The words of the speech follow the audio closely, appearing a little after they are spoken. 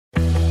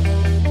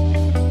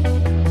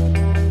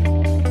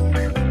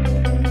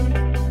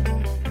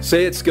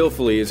Say It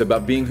Skillfully is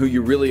about being who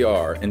you really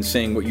are and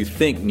saying what you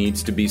think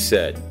needs to be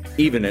said,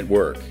 even at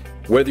work.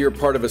 Whether you're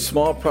part of a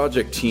small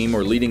project team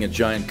or leading a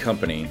giant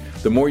company,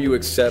 the more you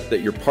accept that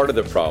you're part of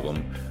the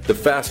problem, the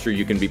faster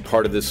you can be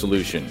part of the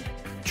solution.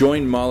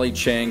 Join Molly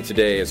Chang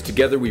today as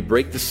together we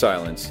break the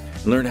silence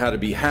and learn how to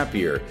be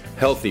happier,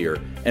 healthier,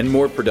 and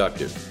more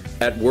productive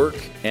at work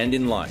and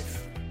in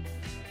life.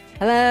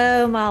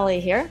 Hello, Molly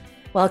here.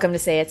 Welcome to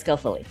Say It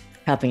Skillfully,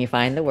 helping you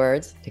find the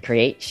words to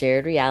create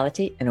shared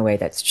reality in a way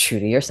that's true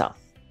to yourself.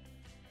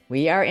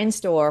 We are in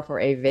store for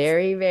a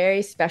very,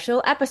 very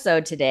special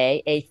episode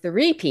today, a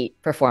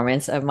three-peat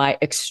performance of my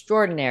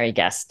extraordinary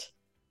guest.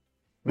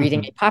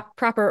 Reading a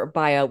proper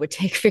bio would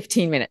take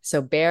 15 minutes,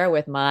 so bear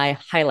with my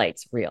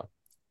highlights reel.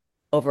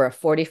 Over a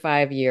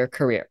 45-year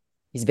career,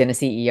 he's been a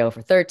CEO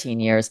for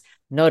 13 years,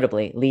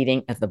 notably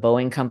leading at the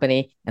Boeing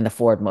Company and the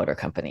Ford Motor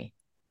Company.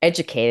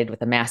 Educated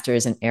with a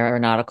master's in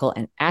aeronautical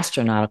and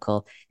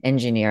astronautical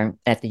engineering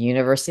at the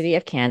University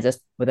of Kansas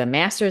with a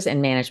master's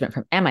in management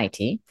from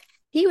MIT,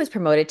 he was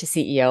promoted to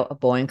CEO of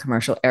Boeing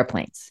Commercial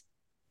Airplanes.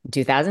 In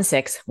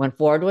 2006, when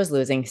Ford was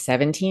losing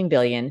 $17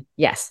 billion,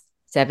 yes,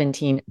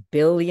 $17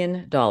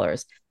 billion,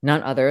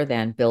 none other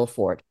than Bill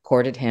Ford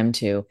courted him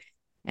to,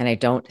 and I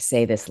don't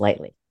say this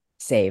lightly,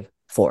 save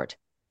Ford.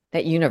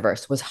 That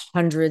universe was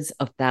hundreds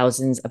of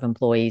thousands of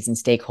employees and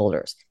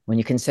stakeholders when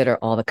you consider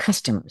all the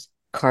customers,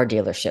 car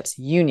dealerships,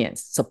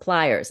 unions,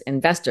 suppliers,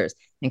 investors,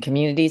 and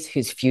communities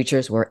whose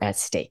futures were at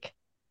stake.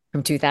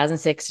 From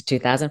 2006 to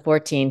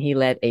 2014, he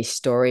led a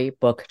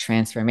storybook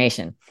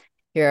transformation.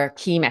 Here are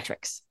key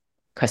metrics.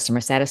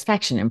 Customer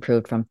satisfaction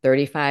improved from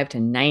 35 to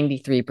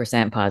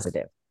 93%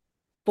 positive.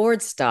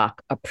 Ford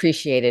stock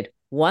appreciated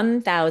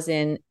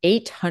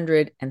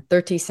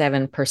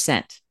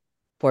 1,837%.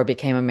 Ford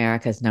became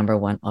America's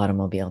 #1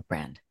 automobile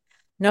brand.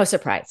 No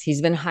surprise,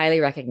 he's been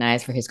highly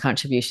recognized for his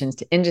contributions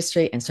to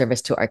industry and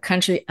service to our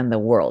country and the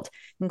world,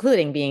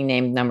 including being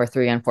named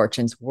 #3 on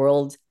Fortune's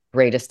World's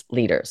Greatest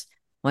Leaders,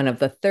 one of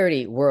the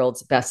 30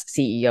 world's best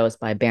CEOs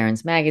by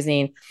Barron's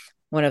Magazine,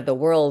 one of the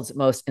world's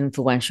most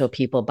influential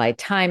people by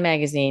Time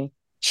Magazine,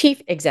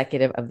 Chief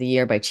Executive of the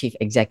Year by Chief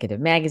Executive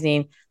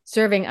Magazine,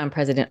 serving on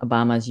President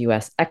Obama's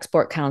U.S.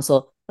 Export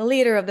Council, the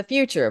Leader of the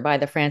Future by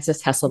the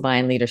Frances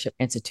Hesselbein Leadership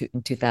Institute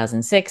in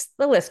 2006.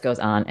 The list goes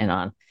on and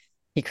on.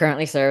 He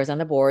currently serves on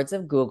the boards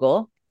of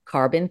Google,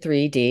 Carbon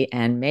 3D,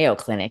 and Mayo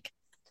Clinic.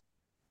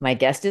 My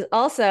guest is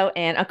also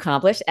an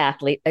accomplished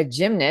athlete, a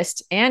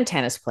gymnast, and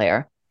tennis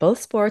player,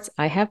 both sports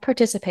I have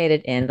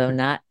participated in, though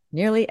not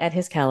nearly at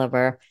his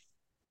caliber.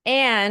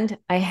 And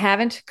I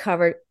haven't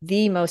covered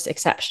the most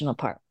exceptional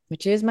part,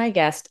 which is my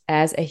guest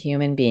as a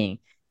human being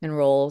in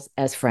roles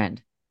as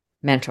friend,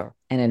 mentor,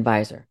 and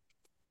advisor.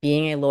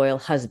 Being a loyal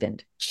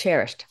husband,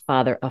 cherished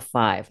father of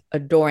 5,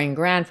 adoring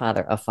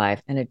grandfather of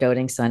 5, and a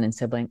doting son and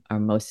sibling are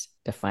most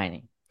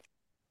defining.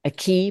 A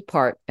key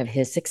part of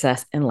his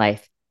success in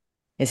life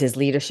is his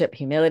leadership,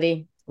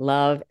 humility,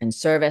 love, and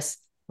service.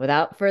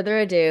 Without further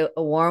ado,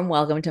 a warm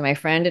welcome to my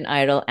friend and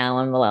idol,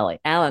 Alan Mulally.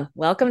 Alan,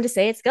 welcome to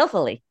Say It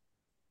Skillfully.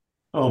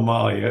 Oh,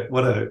 Molly,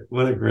 what a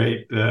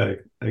great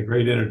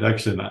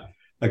introduction.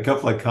 A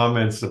couple of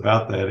comments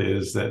about that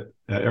is that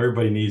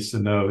everybody needs to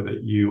know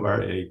that you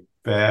are a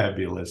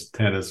fabulous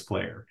tennis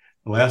player.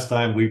 The last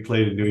time we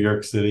played in New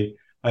York City,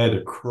 I had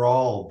to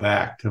crawl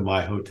back to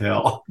my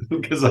hotel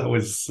because I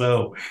was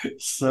so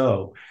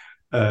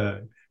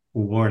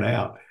worn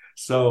out.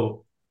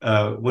 So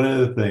one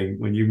other thing,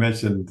 when you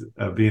mentioned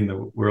being the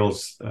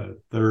world's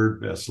third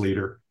best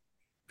leader,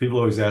 people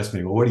always ask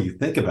me, well, what do you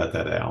think about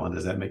that, Alan?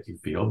 Does that make you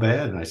feel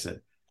bad? And I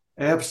said,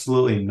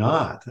 absolutely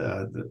not.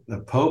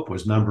 The Pope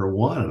was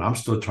 #1, and I'm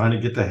still trying to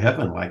get to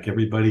heaven like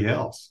everybody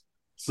else.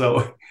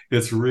 So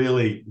it's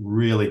really,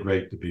 really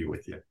great to be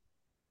with you.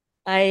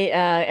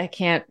 I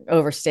can't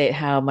overstate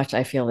how much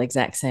I feel the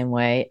exact same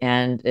way,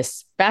 and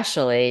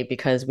especially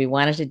because we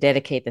wanted to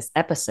dedicate this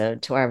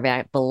episode to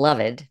our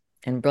beloved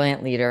and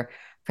brilliant leader,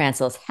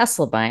 Frances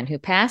Hesselbein, who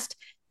passed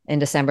in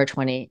December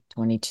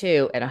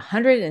 2022 at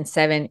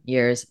 107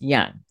 years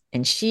young.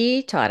 And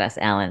she taught us,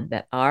 Alan,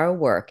 that our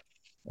work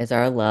is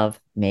our love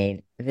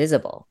made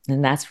visible.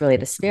 And that's really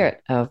the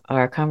spirit of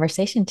our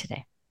conversation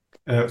today.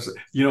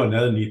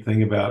 Another neat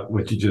thing about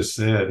what you just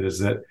said is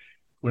that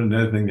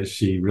another thing that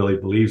she really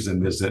believes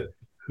in is that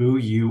who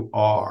you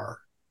are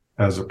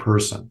as a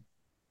person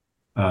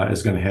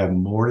is going to have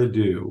more to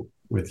do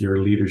with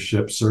your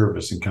leadership,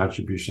 service, and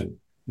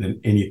contribution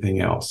than anything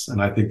else. And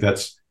I think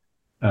that's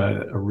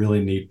a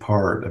really neat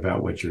part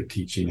about what you're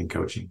teaching and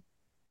coaching.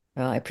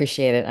 Well, I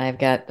appreciate it. I've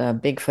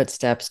got big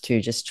footsteps to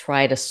just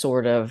try to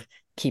sort of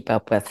keep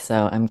up with.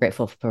 So I'm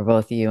grateful for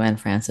both you and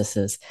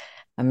Frances's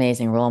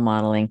amazing role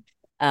modeling.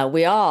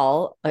 We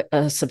all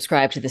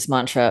subscribe to this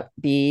mantra,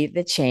 be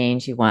the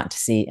change you want to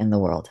see in the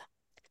world.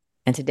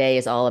 And today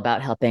is all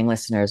about helping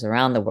listeners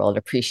around the world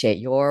appreciate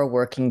your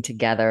working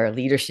together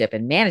leadership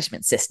and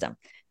management system.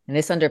 And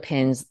this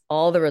underpins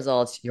all the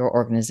results your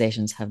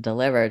organizations have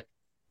delivered.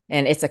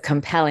 And it's a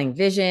compelling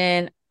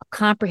vision, a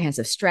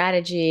comprehensive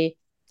strategy,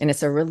 and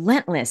it's a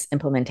relentless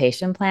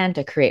implementation plan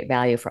to create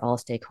value for all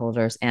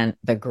stakeholders and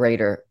the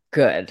greater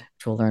good,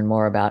 which we'll learn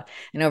more about.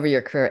 And over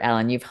your career,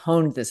 Alan, you've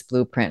honed this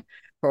blueprint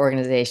for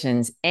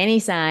organizations, any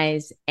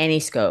size, any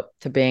scope,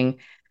 to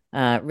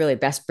really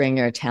best bring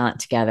your talent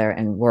together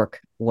and work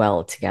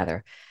well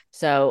together.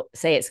 So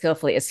Say It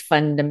Skillfully is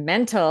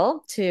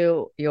fundamental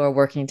to your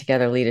working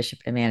together leadership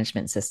and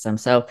management system.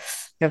 So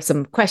we have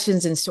some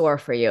questions in store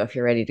for you if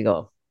you're ready to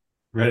go.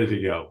 Ready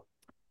to go.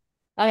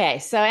 Okay.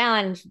 So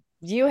Alan,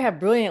 you have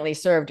brilliantly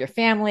served your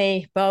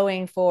family,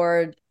 Boeing,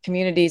 Ford,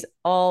 communities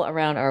all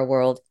around our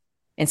world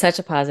in such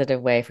a positive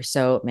way for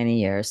so many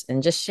years.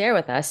 And just share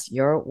with us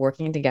your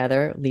working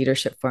together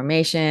leadership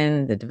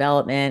formation, the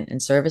development and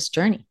service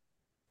journey.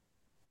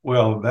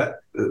 Well,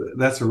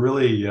 that's a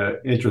really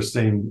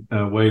interesting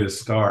way to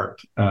start,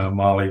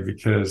 Molly,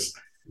 because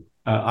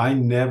I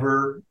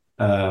never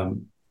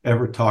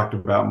ever talked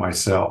about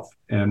myself.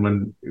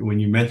 And when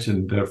you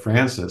mentioned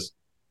Frances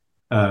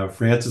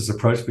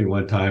approached me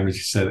one time and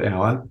she said,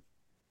 "Alan,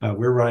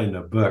 we're writing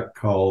a book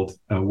called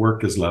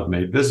Work is Love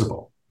Made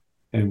Visible.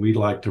 And we'd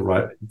like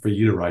for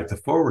you to write the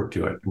foreword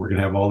to it. We're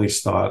going to have all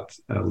these thought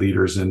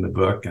leaders in the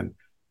book,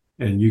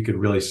 and you could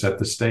really set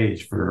the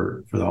stage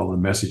for all the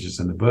messages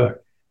in the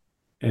book."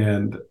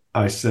 And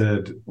I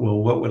said, "Well,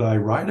 what would I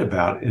write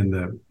about in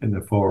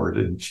the foreword?"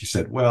 And she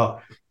said,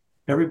 "Well,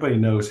 everybody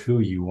knows who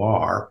you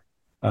are,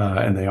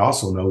 and they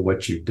also know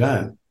what you've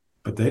done,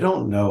 but they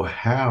don't know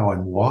how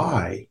and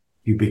why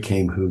you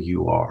became who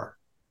you are.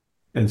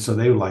 And so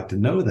they would like to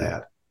know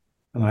that."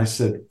 And I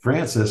said,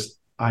 "Frances,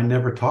 I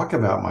never talk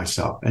about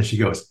myself." And she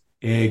goes,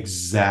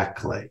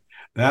 "Exactly.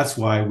 That's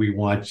why we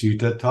want you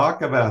to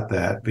talk about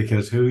that,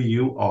 because who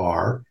you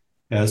are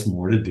has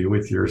more to do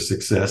with your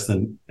success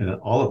than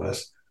all of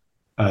us,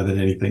 than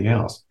anything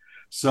else."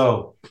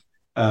 So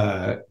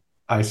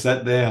I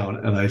sat down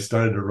and I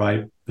started to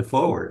write the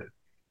foreword,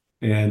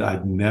 and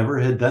I'd never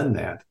had done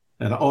that.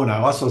 And I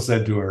also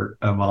said to her,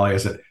 Molly, I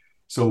said,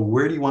 "So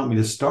where do you want me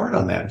to start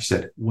on that?" And she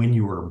said, "When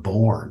you were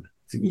born." I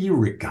said,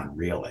 "Eureka,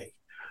 really?"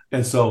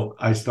 And so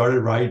I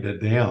started writing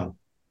it down,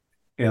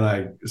 and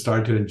I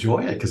started to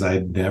enjoy it because I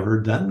had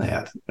never done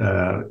that.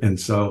 And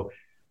so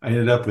I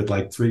ended up with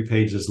like 3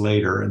 pages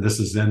later, and this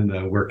is in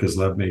the Work is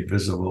Love Made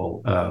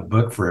Visible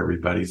book for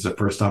everybody. It's the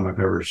first time I've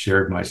ever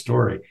shared my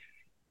story.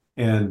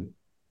 And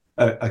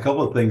a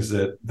couple of things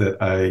that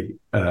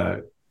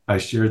I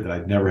shared that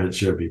I'd never had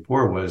shared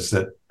before was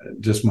that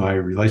just my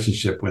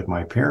relationship with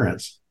my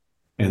parents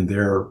and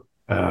their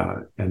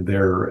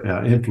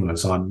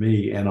influence on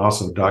me, and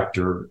also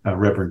Dr.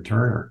 Reverend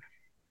Turner.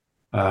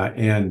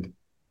 And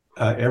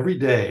every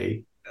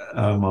day,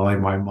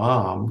 my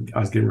mom, I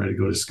was getting ready to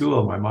go to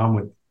school. My mom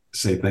would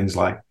say things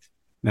like,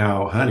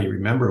 "Now, honey,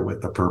 remember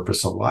what the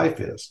purpose of life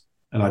is."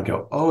 And I'd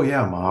go, "Oh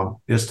yeah, Mom,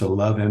 it's to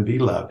love and be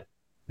loved."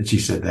 And she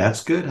said,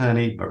 "That's good,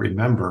 honey, but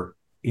remember,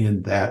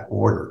 in that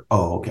order."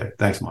 "Oh, okay.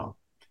 Thanks, Mom."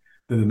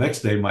 Then the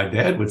next day, my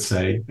dad would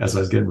say, as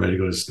I was getting ready to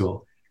go to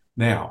school,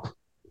 "Now,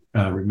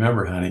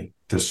 remember, honey,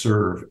 to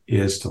serve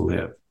is to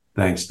live."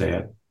 "Thanks,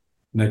 Dad."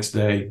 Next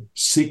day,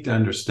 "Seek to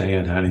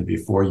understand, honey,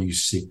 before you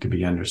seek to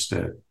be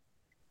understood."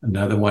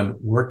 Another one,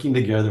 "Working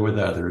together with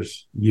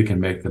others, you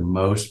can make the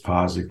most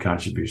positive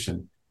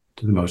contribution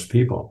to the most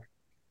people.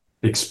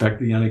 Expect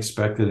the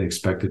unexpected and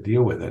expect to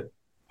deal with it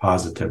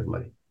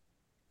positively.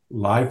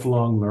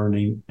 Lifelong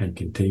learning and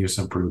continuous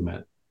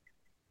improvement.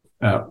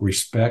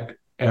 Respect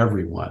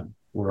everyone.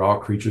 We're all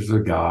creatures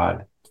of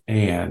God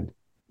and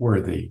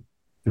worthy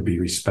to be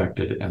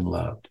respected and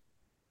loved.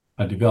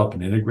 Develop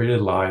an integrated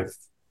life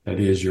that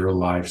is your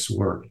life's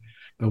work."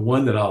 The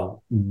one that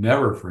I'll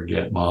never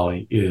forget,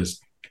 Molly,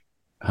 is,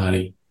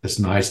 "Honey, it's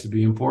nice to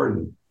be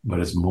important,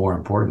 but it's more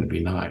important to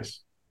be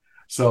nice."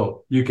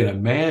 So you can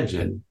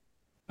imagine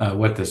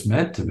what this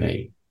meant to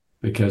me,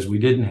 because we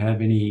didn't have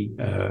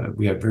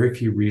we had very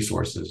few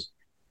resources,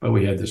 but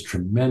we had this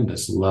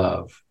tremendous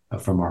love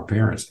from our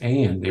parents,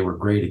 and they were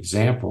great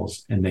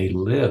examples, and they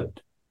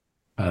lived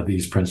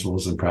these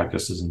principles and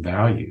practices and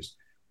values.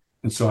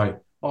 And so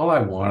all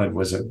I wanted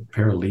was a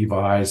pair of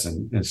Levi's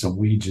and some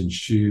Weegian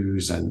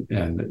shoes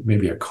and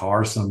maybe a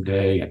car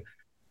someday. And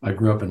I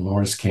grew up in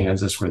Lawrence,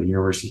 Kansas, where the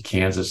University of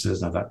Kansas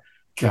is. And I thought,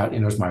 God,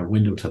 it was my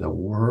window to the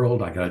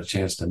world. I got a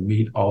chance to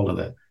meet all of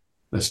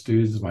the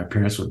students. My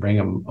parents would bring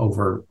them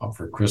over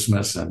for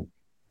Christmas and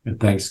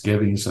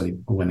Thanksgiving, so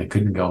when they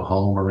couldn't go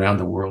home around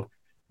the world.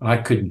 And I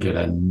couldn't get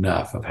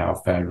enough of how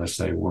fabulous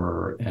they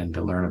were and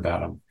to learn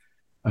about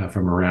them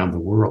from around the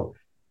world.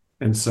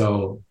 And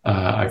so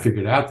I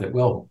figured out that,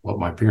 well, what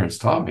my parents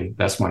taught me,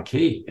 that's my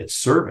key. It's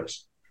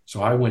service.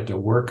 So I went to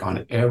work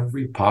on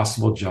every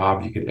possible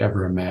job you could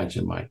ever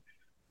imagine.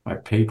 My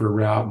paper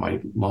route,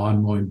 my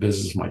lawn mowing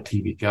business, my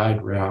TV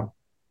guide route,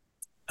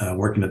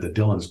 working at the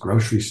Dillon's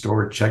grocery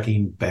store,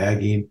 checking,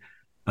 bagging,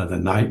 the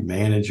night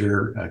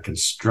manager,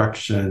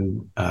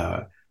 construction,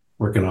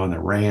 working on the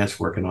ranch,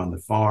 working on the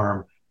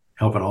farm,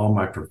 helping all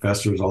my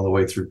professors all the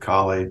way through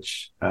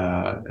college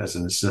as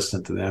an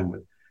assistant to them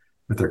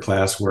with their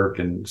classwork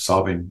and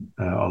solving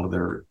all of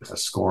their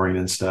scoring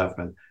and stuff.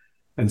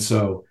 And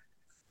so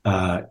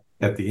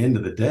at the end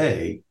of the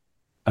day,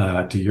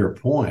 to your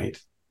point,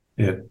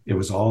 it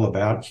was all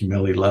about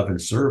humility, love,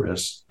 and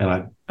service.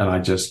 And I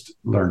just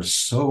learned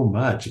so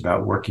much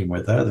about working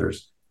with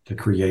others to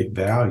create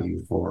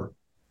value for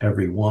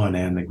everyone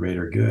and the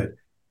greater good.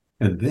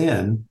 And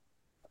then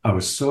I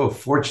was so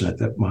fortunate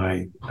that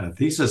my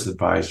thesis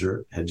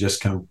advisor had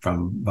just come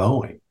from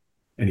Boeing,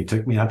 and he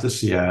took me out to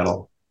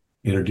Seattle,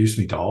 introduced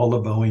me to all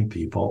the Boeing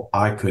people.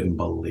 I couldn't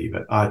believe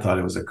it. I thought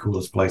it was the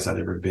coolest place I'd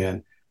ever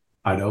been.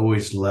 I'd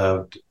always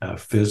loved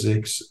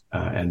physics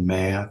and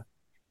math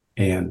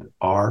and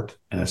art,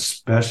 and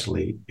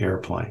especially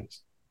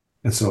airplanes.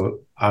 And so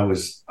I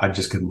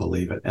just couldn't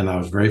believe it. And I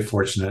was very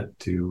fortunate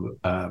to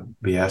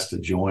be asked to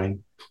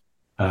join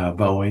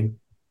Boeing.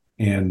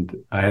 And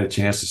I had a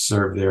chance to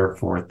serve there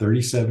for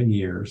 37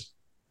 years.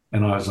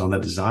 And I was on the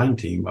design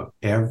team of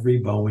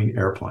every Boeing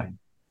airplane,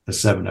 the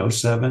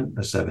 707,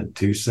 the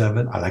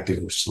 727. I like to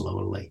go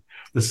slowly.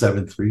 The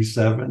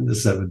 737, the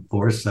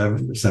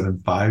 747, the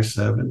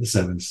 757, the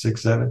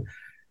 767.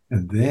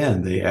 And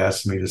then they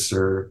asked me to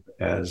serve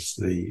as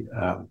the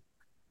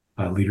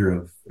leader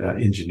of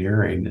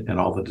engineering and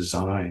all the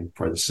design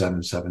for the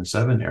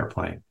 777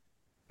 airplane,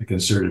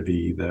 considered to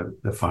be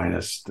the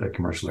finest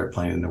commercial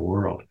airplane in the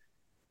world.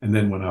 And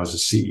then when I was the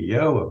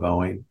CEO of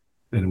Boeing,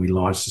 then we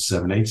launched the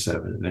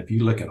 787. And if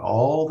you look at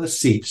all the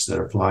seats that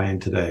are flying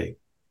today,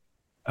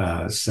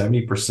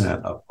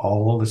 70% of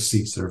all the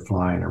seats that are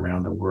flying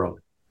around the world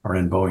are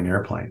in Boeing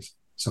airplanes.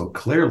 So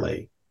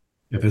clearly,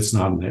 if it's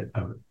not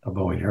a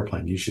Boeing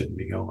airplane, you shouldn't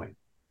be going.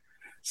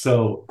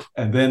 So,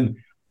 and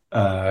then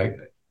I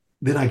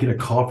get a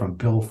call from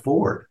Bill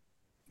Ford,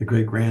 the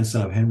great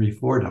grandson of Henry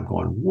Ford. And I'm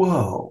going,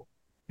 whoa.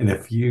 And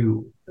if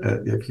you're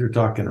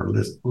talking or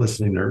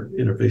listening or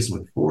interfacing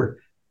with Ford,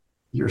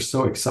 you're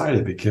so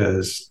excited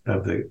because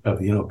of the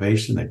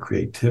innovation, the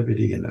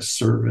creativity, and the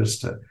service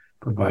to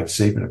provide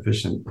safe and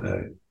efficient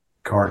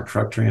car and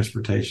truck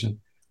transportation.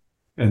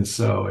 And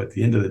so at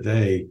the end of the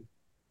day,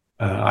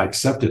 I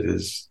accepted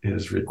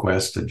his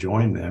request to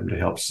join them to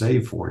help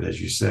save Ford.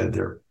 As you said,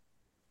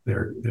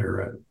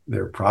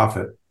 their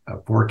profit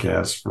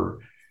forecast for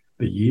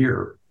the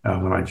year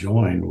when I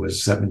joined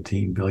was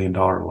 $17 billion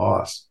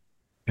loss.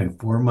 And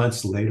 4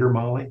 months later,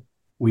 Molly,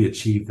 we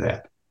achieved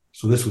that.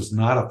 So this was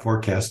not a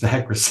forecast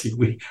accuracy.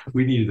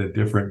 We needed a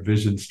different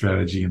vision,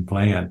 strategy, and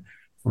plan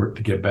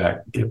to get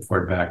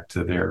Ford back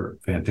to their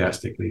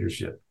fantastic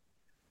leadership.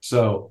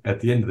 So at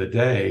the end of the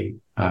day,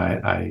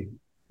 I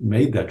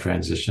made that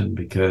transition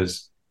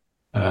because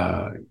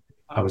I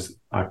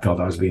felt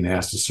I was being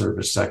asked to serve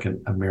as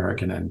second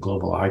American and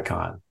global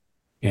icon.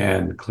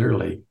 And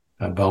clearly,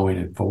 Boeing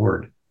and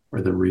Ford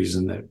were the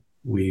reason that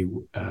we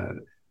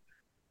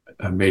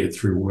made it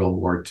through World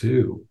War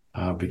II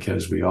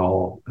because we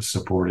all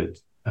supported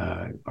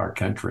our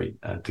country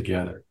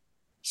together.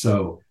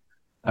 So,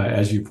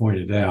 as you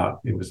pointed out,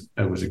 it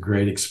was a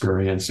great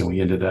experience, and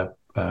we ended up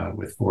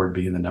with Ford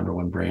being the number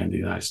one brand in the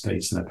United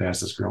States and the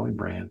fastest growing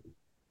brand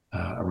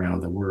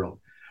around the world.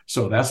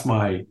 So that's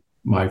my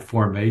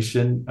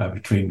formation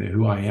between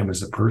who I am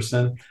as a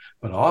person,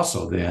 but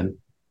also then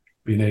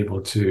being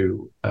able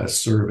to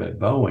serve at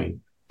Boeing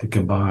to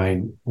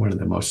combine one of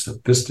the most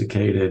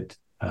sophisticated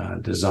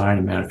design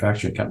and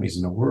manufacturing companies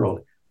in the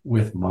world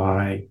with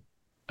my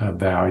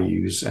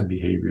values and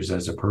behaviors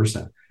as a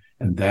person.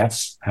 And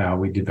that's how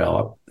we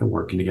develop the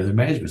working together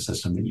management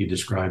system that you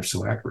described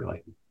so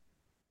accurately.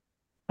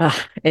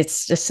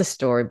 It's just a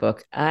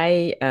storybook.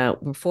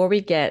 Before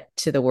we get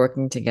to the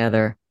working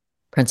together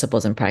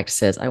principles and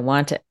practices, I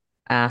want to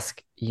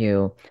ask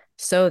you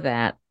so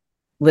that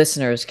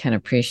listeners can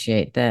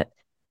appreciate that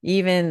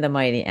even the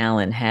mighty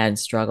Alan had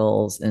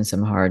struggles and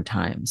some hard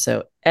times.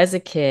 So as a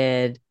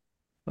kid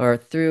or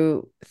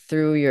through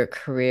your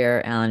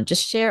career, Alan,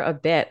 just share a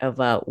bit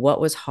about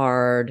what was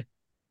hard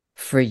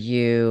for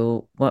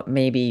you, what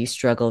maybe you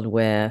struggled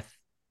with,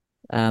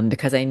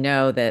 because I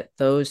know that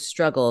those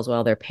struggles,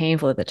 while they're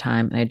painful at the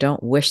time, and I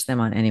don't wish them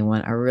on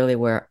anyone, are really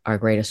where our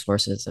greatest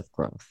sources of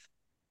growth.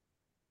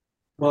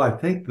 Well, I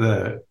think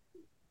the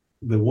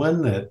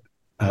one that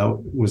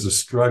was a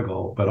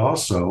struggle, but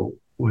also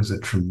was a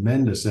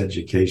tremendous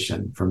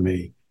education for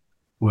me,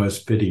 was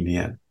fitting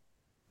in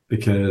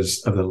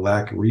because of the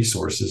lack of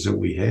resources that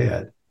we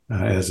had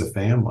as a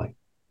family.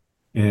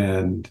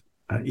 And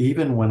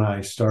even when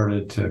I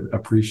started to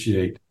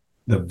appreciate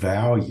the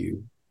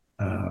value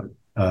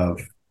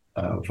of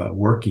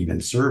working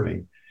and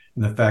serving,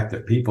 and the fact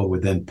that people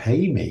would then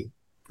pay me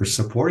for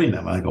supporting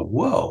them, I go,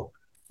 whoa,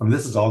 I mean,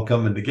 this is all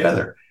coming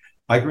together.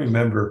 I can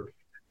remember,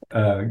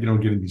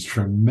 getting these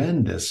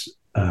tremendous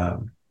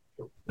amounts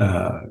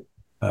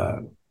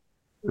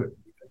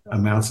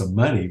of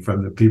money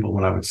from the people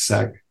when I would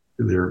sack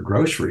their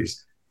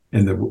groceries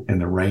in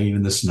the rain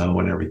and the snow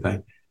and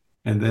everything.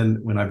 And then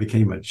when I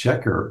became a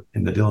checker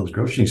in the Dillon's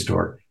grocery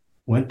store,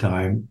 one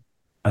time,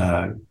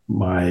 the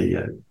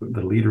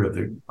leader of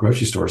the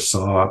grocery store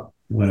saw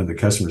one of the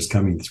customers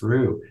coming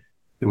through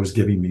that was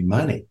giving me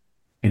money.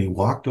 And he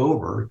walked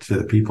over to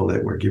the people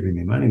that were giving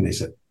me money, and they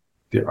said,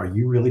 "Are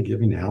you really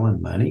giving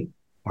Alan money?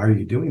 Why are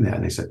you doing that?"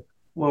 And they said,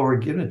 "Well, we're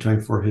giving it to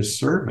him for his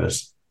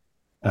service."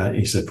 And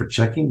he said, "For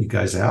checking you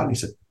guys out?" And he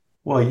said,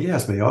 Well,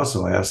 yes, but he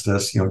also asked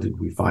us, did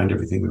we find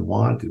everything we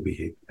want? Did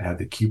we have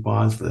the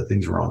coupons for the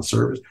things we're on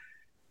service?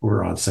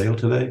 We're on sale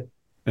today.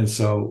 And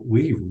so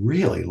we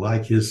really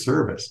like his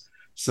service.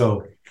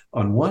 So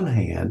on one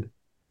hand,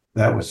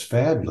 that was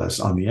fabulous.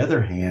 On the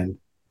other hand,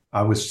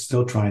 I was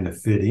still trying to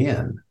fit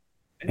in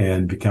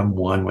and become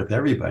one with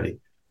everybody.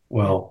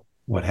 Well,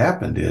 what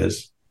happened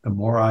is the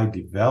more I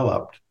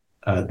developed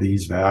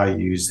these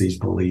values, these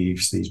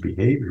beliefs, these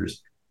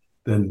behaviors,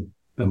 then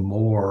the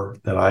more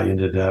that I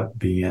ended up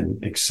being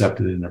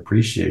accepted and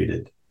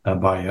appreciated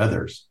by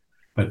others.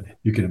 But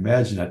you can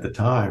imagine at the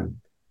time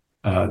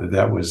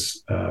that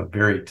was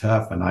very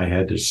tough, and I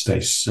had to stay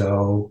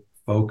so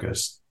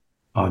focused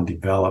on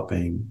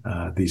developing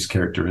these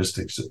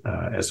characteristics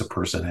as a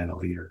person and a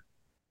leader.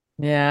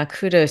 Yeah,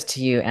 kudos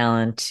to you,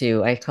 Alan,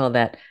 too. I call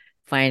that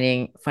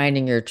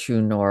finding your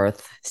true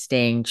north,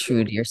 staying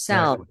true to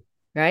yourself, Exactly.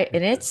 right?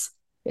 And it's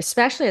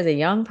especially as a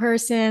young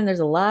person, there's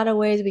a lot of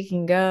ways we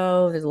can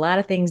go. There's a lot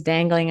of things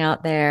dangling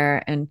out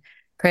there, and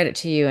credit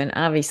to you and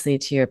obviously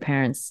to your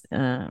parents'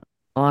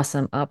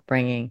 awesome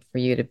upbringing for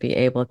you to be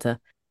able to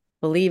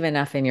believe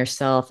enough in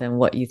yourself and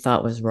what you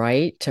thought was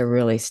right to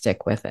really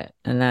stick with it.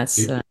 And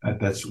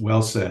That's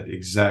well said.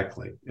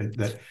 Exactly.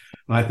 And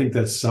I think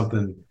that's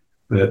something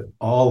that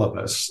all of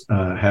us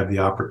have the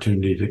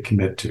opportunity to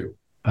commit to.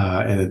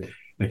 And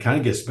it kind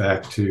of gets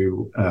back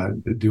to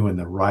doing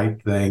the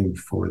right thing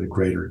for the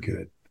greater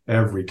good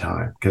every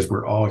time, because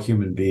we're all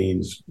human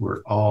beings.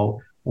 We're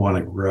all want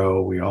to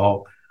grow. We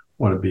all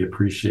want to be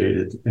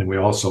appreciated, and we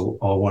also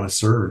all want to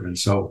serve. And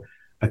so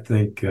I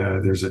think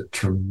there's a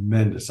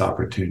tremendous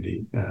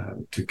opportunity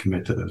to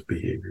commit to those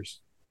behaviors.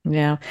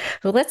 yeah.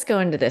 So let's go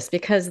into this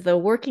because the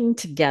working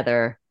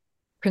together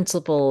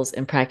principles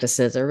and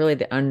practices are really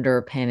the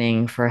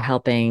underpinning for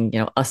helping,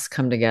 us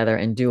come together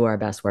and do our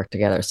best work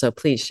together. So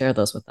please share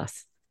those with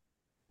us.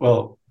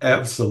 Well,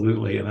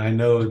 absolutely. And I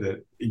know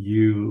that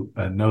you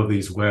know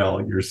these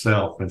well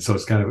yourself. And so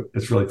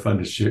it's really fun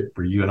to share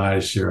for you and I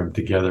to share them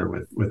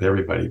together with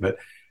everybody. But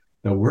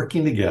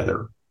working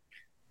together,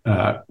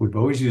 we've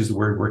always used the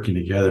word working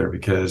together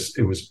because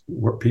it was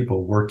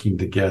people working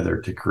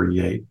together to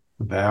create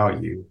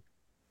value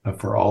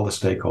for all the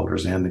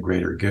stakeholders and the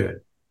greater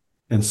good.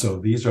 And so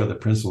these are the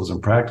principles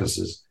and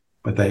practices,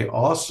 but they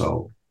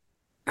also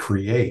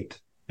create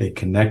a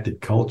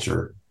connected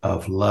culture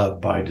of love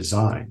by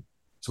design.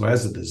 So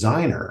as a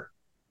designer,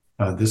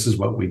 this is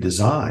what we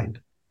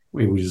designed.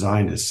 We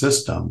designed a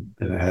system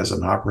that has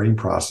an operating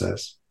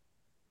process.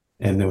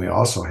 And then we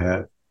also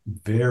have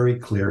very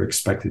clear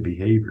expected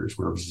behaviors.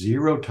 We're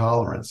zero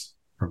tolerance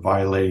for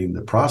violating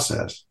the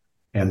process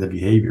and the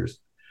behaviors,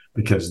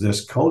 because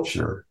this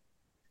culture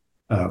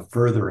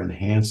further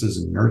enhances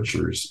and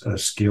nurtures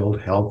skilled,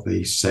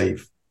 healthy,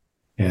 safe,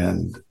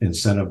 and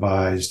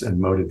incentivized and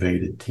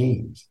motivated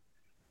teams.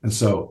 And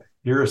so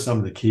here are some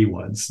of the key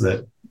ones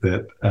that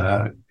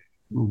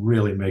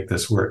really make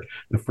this work.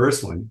 The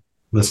first one,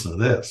 listen to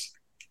this: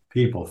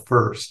 people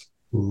first,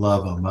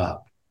 love them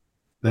up.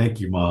 Thank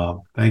you,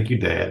 Mom. Thank you,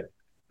 Dad.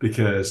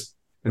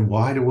 And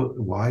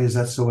why is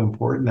that so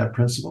important, that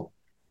principle?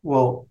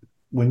 Well,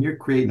 when you're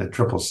creating a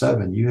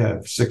 777, you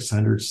have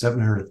 600,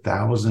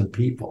 700,000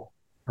 people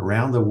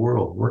around the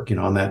world working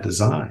on that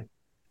design.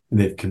 And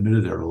they've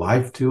committed their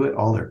life to it,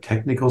 all their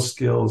technical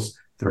skills,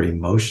 their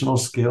emotional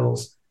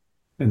skills.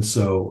 And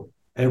so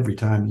every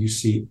time you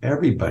see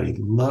everybody,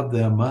 love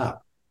them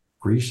up,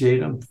 appreciate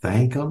them,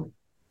 thank them,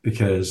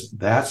 because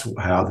that's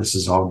how this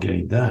is all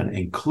getting done,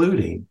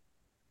 including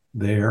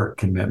their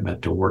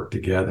commitment to work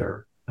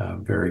together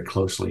very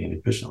closely and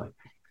efficiently.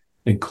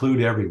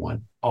 Include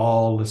everyone,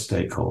 all the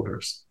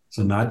stakeholders.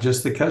 So not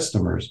just the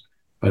customers,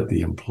 but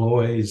the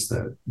employees,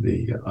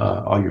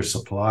 all your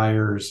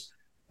suppliers,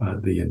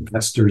 the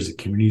investors, the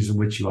communities in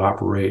which you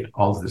operate,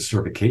 all of the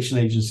certification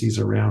agencies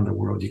around the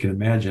world. You can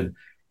imagine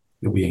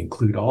that we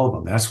include all of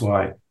them. That's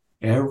why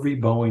every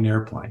Boeing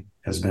airplane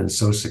has been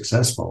so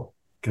successful,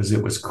 because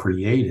it was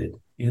created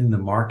in the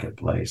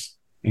marketplace,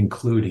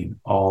 including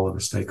all of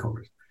the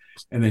stakeholders.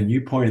 And then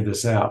you pointed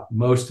this out,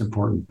 most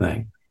important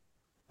thing,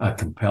 a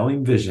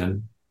compelling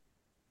vision,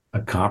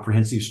 a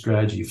comprehensive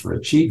strategy for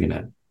achieving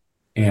it,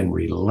 and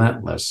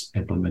relentless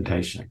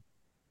implementation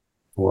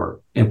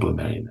for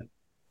implementing it.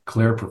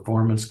 Clear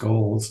performance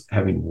goals,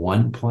 having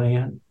one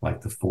plan,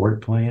 like the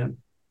Ford plan,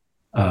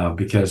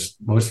 because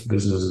most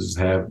businesses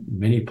have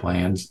many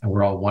plans and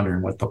we're all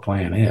wondering what the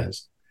plan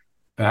is.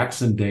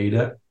 Facts and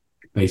data,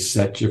 they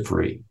set you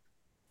free.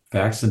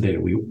 Facts and data,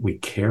 we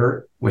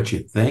care what you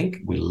think,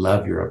 we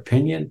love your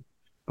opinion,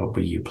 but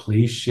will you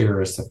please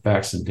share us the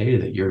facts and data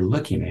that you're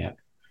looking at,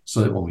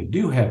 so that when we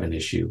do have an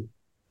issue,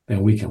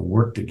 then we can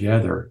work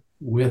together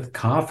with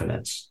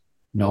confidence,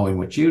 knowing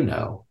what you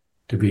know,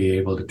 to be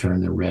able to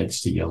turn the reds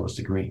to yellows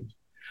to greens.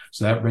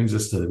 So that brings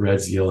us to the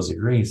reds, yellows, and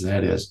greens, and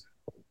that is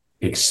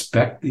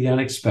expect the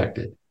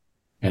unexpected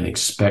and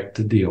expect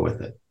to deal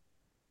with it.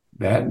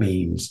 That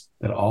means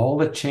that all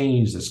the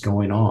change that's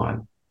going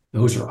on,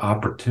 those are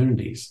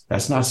opportunities.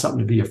 That's not something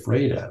to be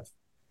afraid of.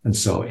 And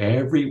so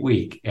every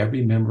week,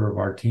 every member of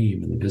our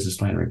team in the business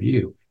plan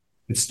review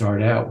It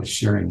started out with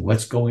sharing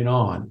what's going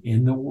on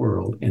in the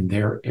world in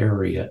their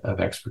area of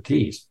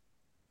expertise.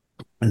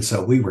 And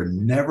so we were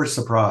never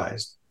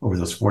surprised over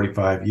those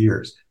 45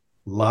 years.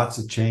 Lots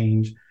of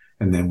change.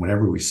 And then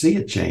whenever we see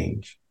a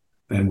change,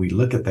 then we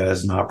look at that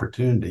as an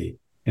opportunity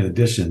in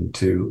addition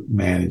to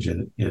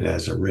managing it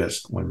as a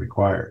risk when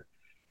required.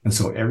 And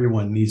so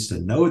everyone needs to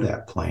know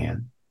that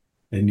plan.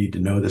 They need to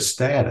know the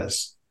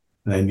status.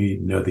 They need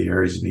to know the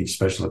areas that need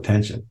special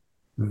attention.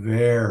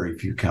 Very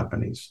few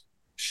companies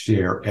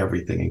share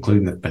everything,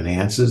 including the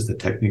finances, the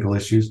technical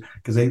issues,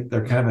 because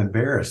they're kind of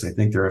embarrassed. They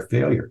think they're a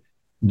failure.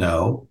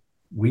 No,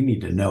 we need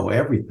to know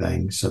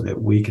everything so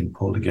that we can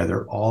pull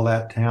together all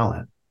that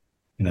talent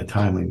in a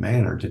timely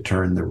manner to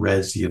turn the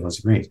reds to yellows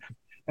to greens.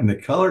 And the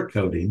color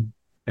coding,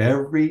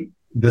 every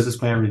business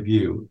plan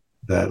review,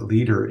 that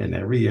leader in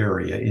every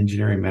area,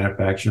 engineering,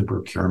 manufacturing,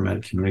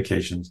 procurement,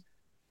 communications,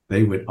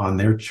 they would, on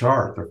their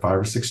chart, there are 5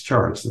 or 6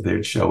 charts that they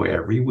would show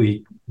every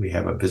week. We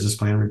have a business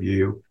plan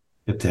review.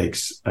 It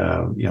takes,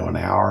 an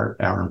hour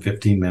and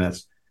 15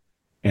 minutes.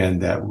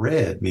 And that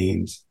red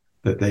means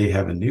that they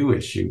have a new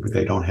issue, but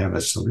they don't have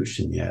a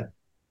solution yet.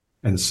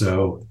 And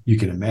so you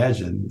can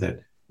imagine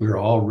that we're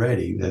all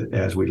ready that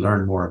as we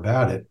learn more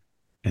about it,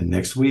 and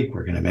next week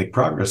we're going to make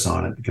progress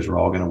on it because we're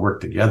all going to work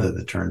together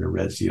to turn the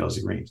reds to yellows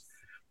and greens.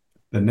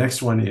 The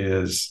next one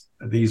is,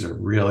 these are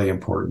really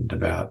important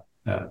about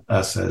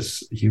us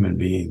as human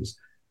beings.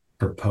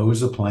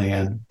 Propose a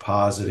plan,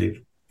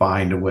 positive,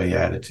 find a way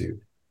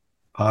attitude.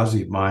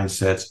 Positive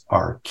mindsets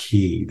are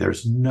key.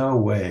 There's no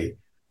way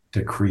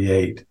to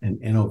create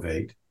and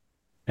innovate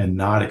and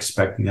not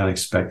expect the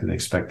unexpected and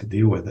expect to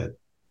deal with it.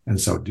 And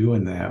so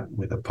doing that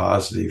with a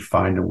positive,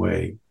 find a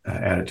way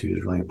attitude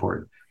is really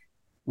important.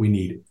 We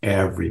need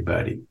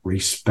everybody,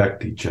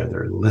 respect each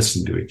other,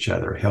 listen to each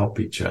other, help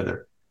each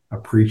other,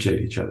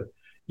 appreciate each other.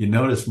 You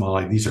notice,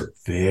 Molly, these are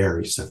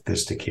very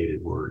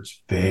sophisticated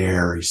words,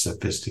 very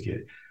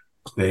sophisticated.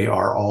 They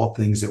are all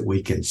things that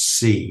we can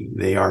see.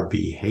 They are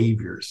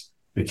behaviors,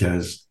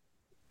 because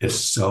it's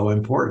so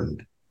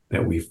important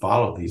that we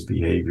follow these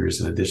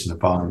behaviors in addition to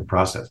following the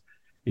process.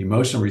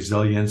 Emotional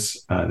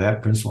resilience,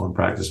 that principle in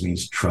practice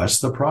means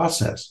trust the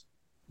process.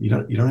 You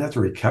don't have to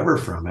recover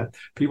from it.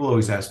 People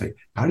always ask me,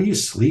 how do you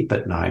sleep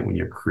at night when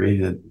you're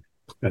creating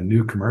a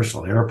new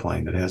commercial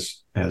airplane that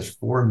has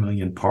 4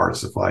 million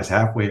parts that flies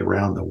halfway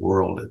around the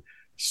world, and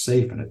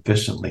safe and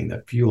efficiently, and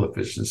the fuel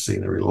efficiency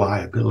and the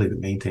reliability, the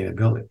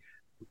maintainability?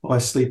 Well, I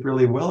sleep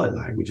really well at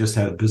night. We just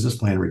had a business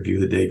plan review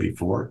the day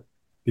before.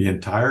 The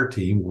entire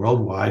team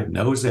worldwide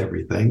knows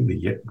everything,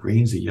 the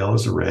greens, the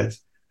yellows, the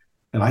reds.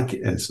 And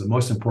it's the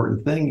most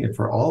important thing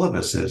for all of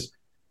us is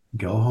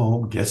go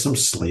home, get some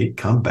sleep,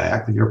 come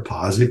back with your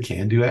positive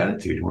can-do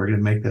attitude, and we're going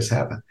to make this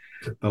happen.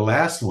 The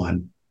last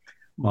one,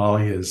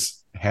 Molly,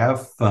 is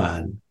have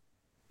fun,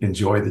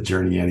 enjoy the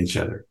journey and each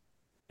other.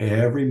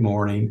 Every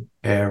morning,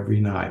 every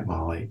night,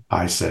 Molly,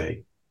 I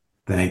say,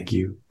 thank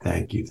you,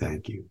 thank you,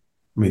 thank you.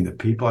 I mean, the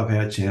people I've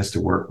had a chance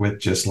to work with,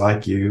 just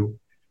like you,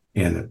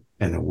 and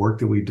the work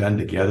that we've done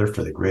together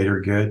for the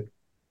greater good,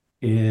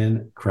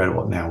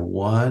 incredible. Now,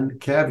 one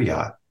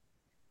caveat,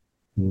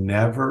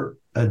 never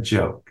a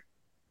joke,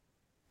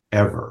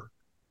 ever,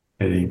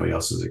 at anybody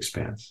else's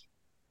expense.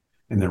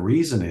 And the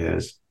reason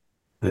is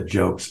the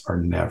jokes are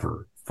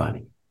never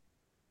funny.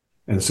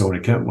 And so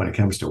when it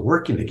comes to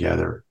working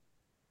together,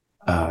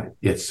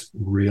 it's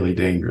really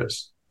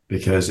dangerous,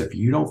 because if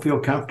you don't feel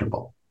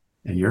comfortable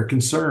and you're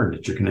concerned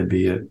that you're going to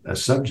be a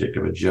subject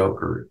of a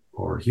joke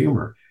or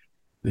humor,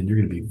 then you're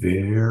going to be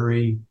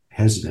very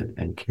hesitant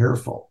and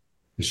careful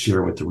to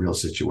share what the real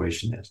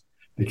situation is,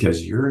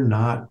 because you're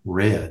not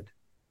red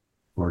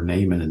or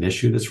naming an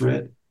issue that's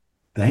red.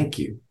 Thank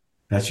you.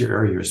 That's your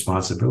area of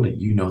responsibility.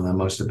 You know the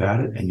most about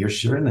it, and you're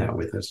sharing that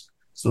with us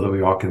so that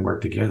we all can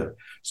work together.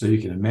 So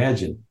you can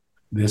imagine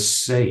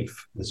this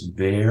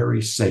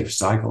very safe,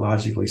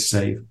 psychologically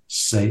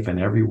safe in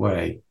every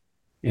way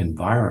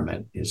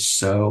environment is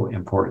so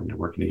important to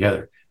working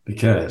together,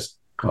 because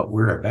what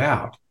we're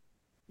about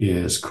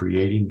is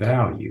creating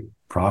value,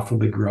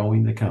 profitably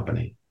growing the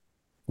company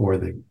for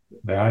the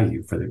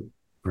value, for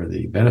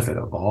the benefit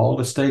of all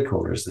the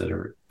stakeholders that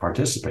are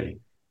participating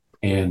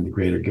and the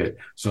greater good.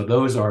 So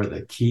those are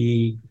the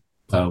key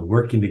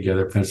working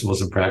together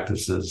principles and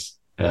practices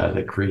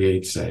that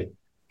creates a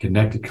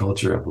connected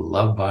culture of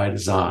love by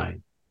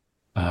design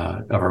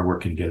of our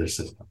working together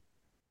system.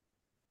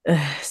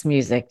 It's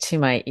music to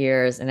my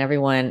ears, and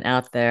everyone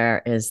out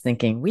there is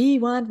thinking, we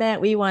want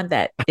that, we want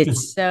that.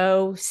 It's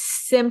so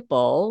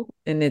simple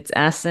in its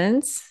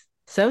essence.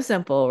 So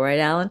simple, right,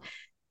 Alan?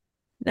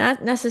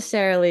 Not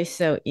necessarily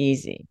so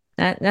easy.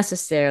 Not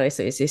necessarily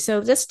so easy.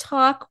 So just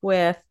talk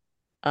with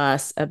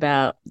us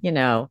about,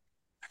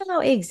 how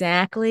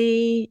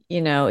exactly,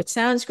 it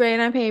sounds great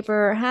on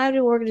paper. How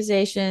do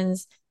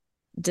organizations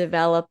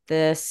develop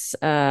this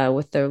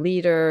with their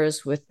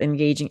leaders, with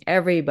engaging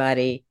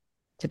everybody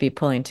to be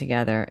pulling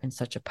together in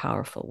such a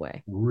powerful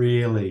way?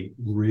 Really,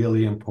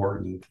 really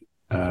important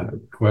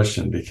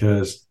question,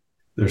 because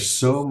there's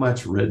so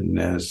much written,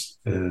 as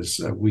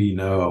we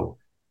know,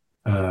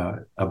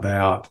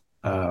 about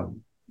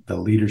the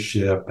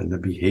leadership and the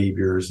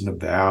behaviors and the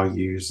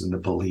values and the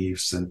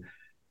beliefs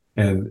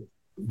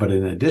but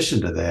in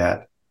addition to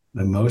that,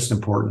 the most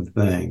important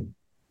thing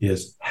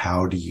is,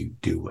 how do you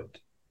do it?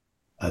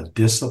 A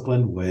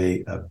disciplined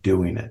way of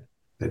doing it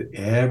that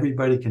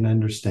everybody can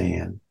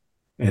understand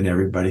and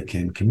everybody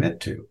can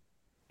commit to.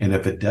 And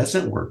if it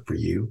doesn't work for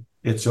you,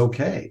 it's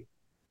okay.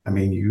 I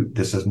mean,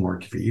 this doesn't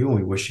work for you, and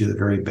we wish you the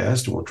very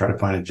best, and we'll try to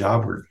find a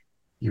job where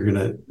you're going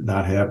to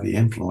not have the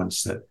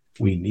influence that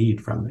we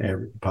need from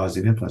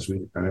positive influence we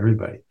need from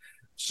everybody.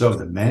 So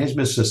the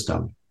management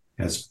system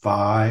has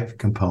 5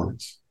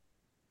 components.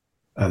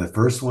 The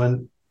first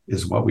one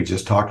is what we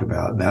just talked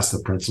about, and that's the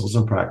principles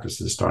and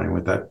practices, starting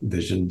with that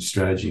vision,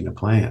 strategy, and a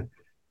plan.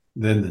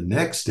 Then the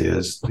next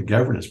is the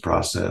governance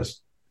process,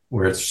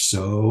 where it's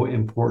so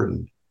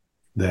important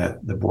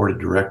that the board of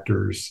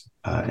directors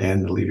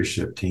and the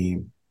leadership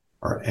team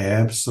are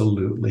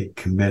absolutely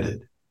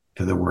committed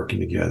to the working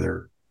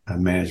together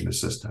management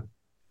system.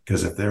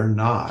 Because if they're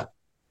not,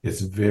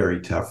 it's very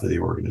tough for the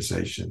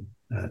organization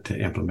to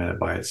implement it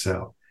by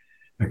itself.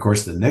 And of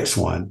course, the next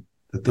one,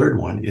 the third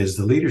one, is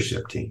the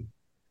leadership team.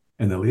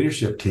 And the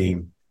leadership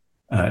team,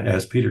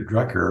 as Peter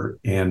Drucker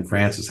and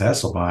Francis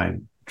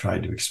Hasselbein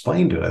tried to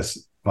explain to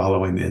us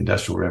following the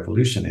Industrial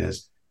Revolution,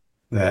 is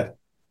that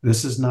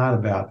this is not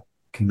about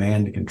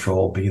command and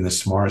control, being the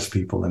smartest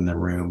people in the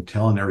room,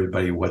 telling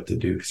everybody what to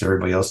do because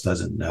everybody else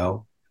doesn't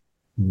know.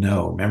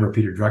 No. Remember,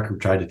 Peter Drucker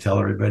tried to tell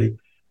everybody,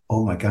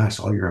 oh my gosh,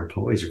 all your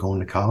employees are going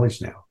to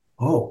college now.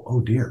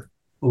 Oh dear.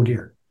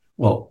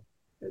 Well,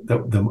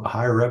 the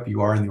higher up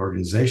you are in the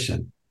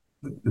organization,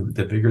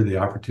 the bigger the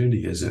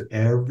opportunity is that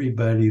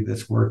everybody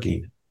that's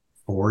working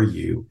for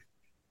you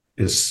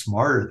is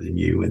smarter than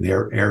you in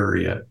their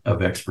area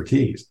of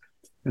expertise.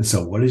 And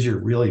so what is your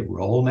really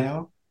role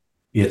now?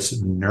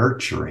 It's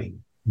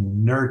nurturing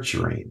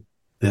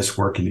this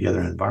working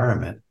together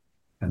environment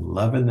and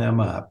loving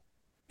them up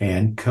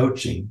and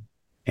coaching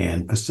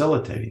and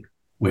facilitating,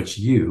 which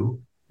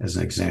you, as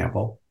an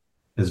example,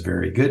 is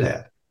very good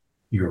at.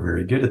 You're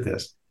very good at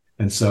this.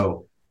 And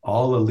so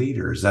all the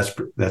leaders,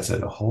 that's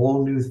a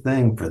whole new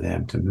thing for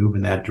them to move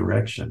in that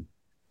direction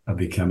of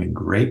becoming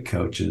great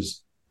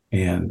coaches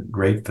and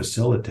great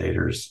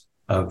facilitators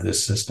of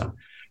this system.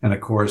 And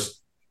of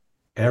course,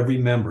 every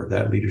member of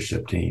that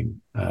leadership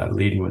team,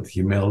 leading with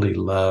humility,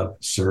 love,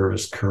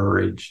 service,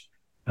 courage,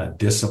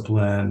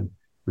 discipline,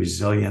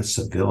 resilience,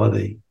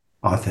 civility,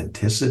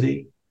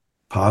 authenticity,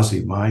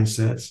 positive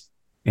mindsets,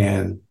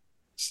 and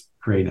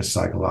creating a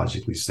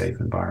psychologically safe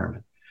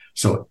environment.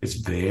 So it's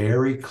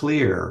very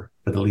clear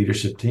for the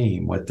leadership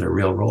team what their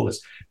real role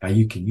is. Now,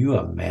 can you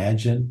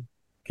imagine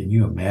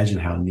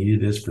how neat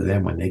it is for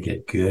them when they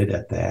get good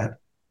at that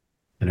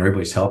and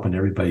everybody's helping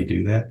everybody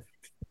do that?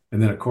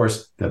 And then, of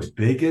course, the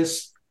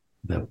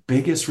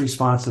biggest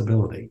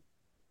responsibility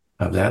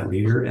of that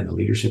leader and the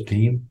leadership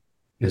team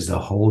is to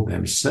hold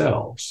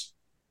themselves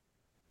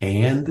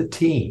and the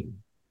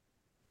team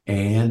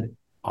and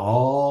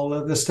all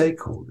of the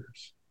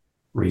stakeholders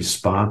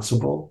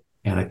responsible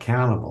and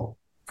accountable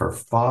for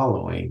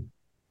following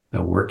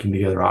the working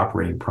together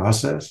operating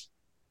process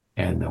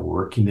and the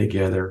working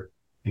together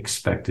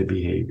expected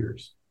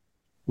behaviors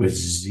with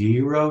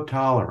zero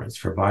tolerance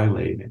for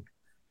violating it.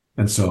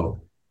 And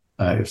so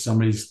if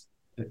somebody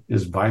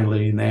is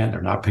violating that,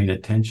 they're not paying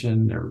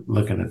attention, they're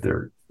looking at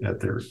their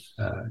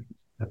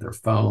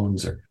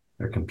phones or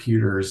their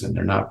computers, and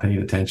they're not paying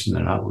attention,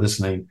 they're not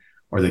listening,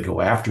 or they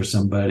go after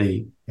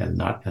somebody and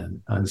not in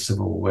an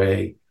uncivil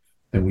way,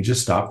 then we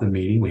just stop the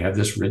meeting. We have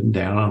this written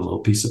down on a little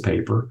piece of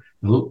paper,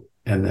 and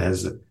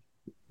it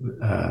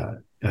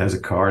has a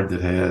card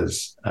that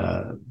has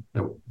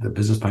the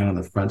business plan on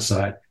the front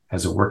side,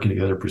 has the working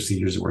together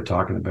procedures that we're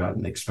talking about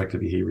and the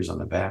expected behaviors on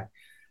the back.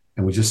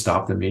 And we just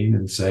stop the meeting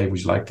and say,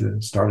 would you like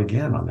to start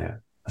again on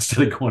that?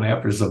 Instead of going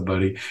after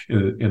somebody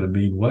in a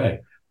mean way.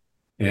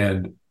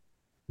 And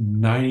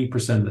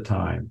 90% of the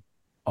time,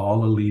 all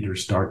the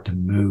leaders start to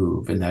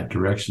move in that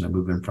direction of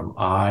moving from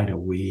I to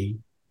we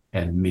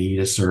and me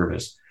to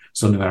service.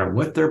 So no matter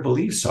what their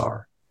beliefs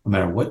are, no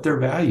matter what their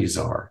values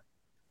are,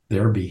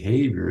 their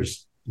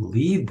behaviors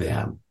lead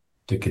them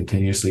to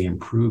continuously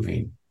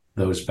improving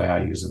those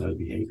values and those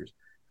behaviors.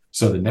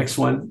 So the next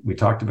one we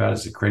talked about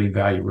is the creating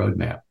value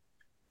roadmap.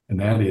 And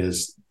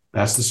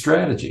that's the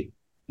strategy.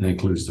 It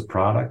includes the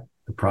product,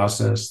 the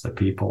process, the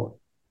people,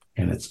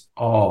 and it's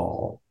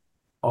all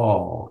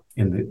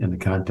in the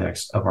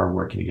context of our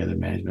working together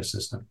management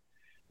system.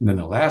 And then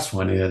the last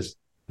one is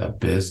the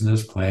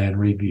business plan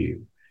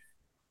review.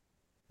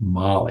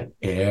 Molly,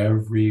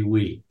 every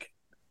week.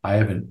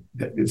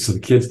 So the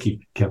kids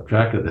kept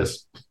track of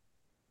this.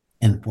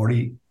 In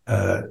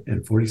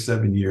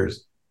 47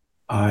 years,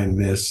 I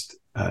missed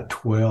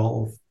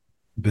 12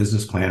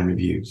 business plan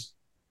reviews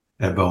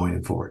at Boeing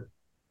and Ford.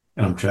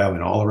 And I'm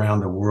traveling all around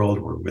the world.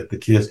 We're with the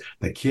kids.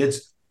 The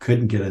kids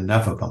couldn't get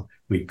enough of them.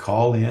 We'd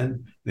call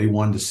in. They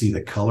wanted to see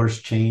the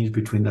colors change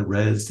between the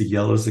reds, the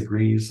yellows, the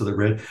greens, so the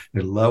red.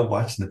 They love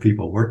watching the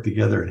people work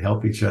together and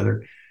help each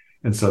other.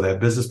 And so that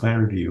business plan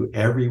review,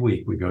 every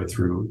week we go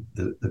through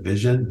the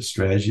vision, the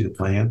strategy, the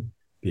plan,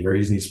 the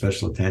areas need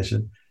special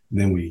attention. And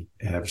then we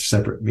have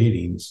separate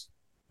meetings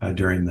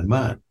during the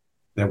month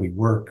that we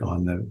work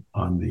on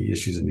the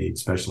issues that need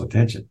special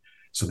attention.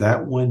 So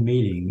that one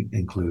meeting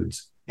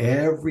includes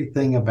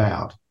everything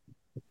about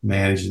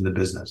managing the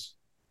business,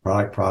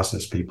 product,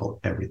 process, people,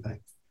 everything.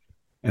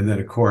 And then,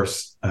 of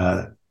course,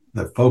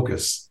 the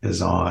focus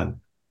is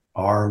on,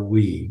 are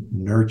we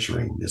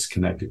nurturing this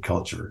connected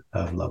culture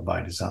of love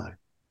by design?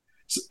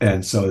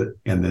 And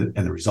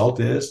the result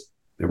is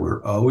that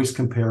we're always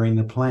comparing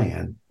the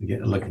plan,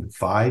 again, looking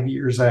 5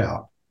 years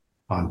out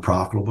on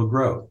profitable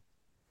growth,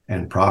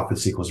 and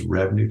profits equals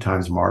revenue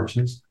times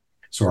margins.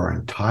 So our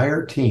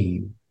entire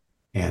team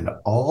and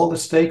all the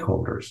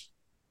stakeholders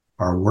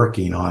are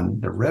working on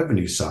the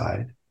revenue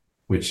side,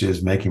 which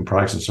is making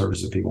products and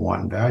services people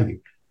want and value.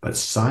 But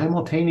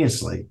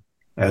simultaneously,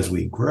 as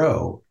we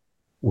grow,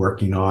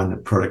 working on the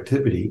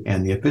productivity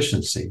and the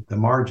efficiency, the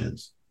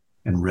margins,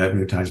 and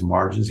revenue times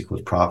margins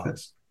equals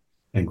profits.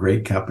 And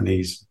great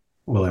companies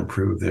will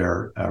improve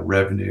their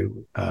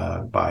revenue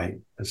by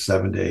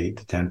 7 to 8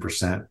 to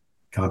 10%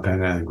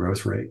 compound annual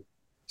growth rate.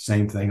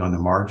 Same thing on the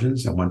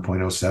margins at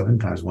 1.07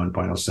 times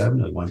 1.07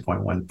 is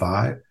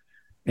 1.15.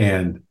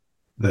 And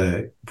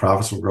the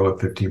profits will grow at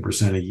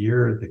 15% a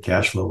year. The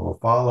cash flow will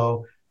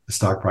follow. The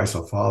stock price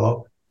will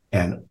follow.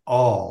 And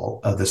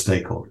all of the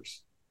stakeholders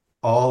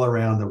all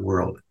around the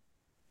world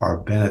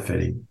are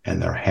benefiting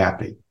and they're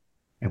happy.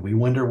 And we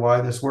wonder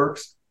why this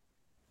works.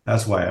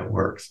 That's why it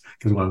works.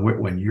 Because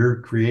when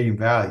you're creating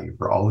value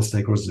for all the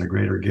stakeholders in the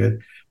greater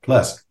good,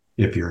 plus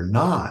if you're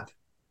not,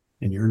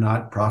 and you're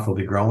not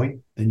profitably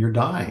growing, then you're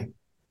dying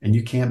and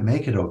you can't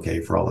make it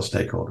okay for all the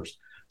stakeholders.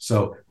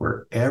 So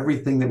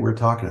everything that we're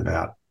talking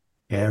about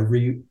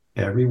every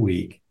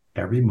week,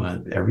 every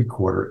month, every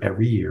quarter,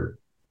 every year,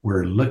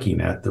 we're looking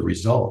at the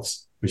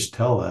results, which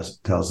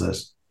tells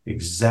us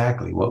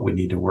exactly what we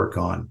need to work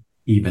on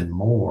even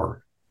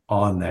more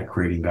on that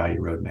creating value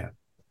roadmap.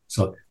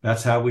 So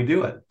that's how we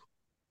do it.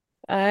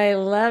 I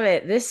love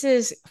it. This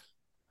is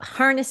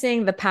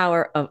harnessing the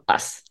power of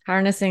us.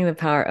 Harnessing the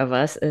power of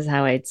us is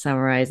how I'd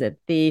summarize it.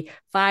 The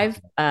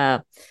 5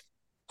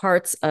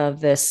 parts of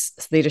this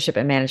leadership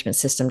and management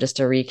system, just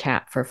to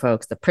recap for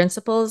folks: the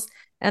principles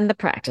and the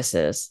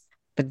practices,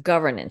 the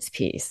governance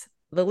piece,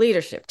 the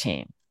leadership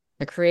team,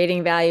 the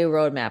creating value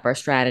roadmap, our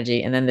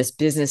strategy, and then this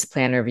business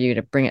plan review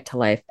to bring it to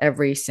life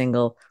every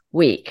single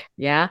week.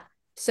 Yeah.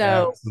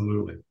 So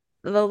absolutely.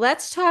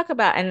 Let's talk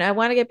about, and I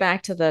want to get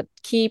back to the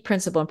key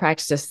principle and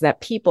practices,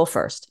 that people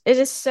first. It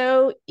is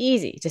so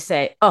easy to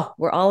say, oh,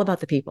 we're all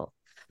about the people.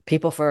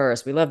 People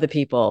first. We love the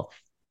people.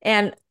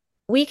 And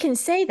we can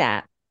say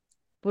that,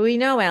 but we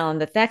know, Alan,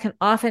 that can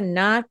often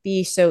not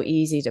be so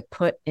easy to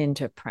put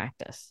into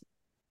practice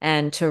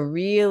and to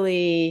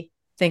really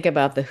think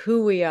about the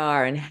who we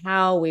are and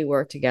how we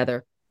work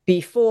together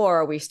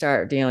before we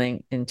start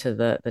dealing into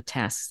the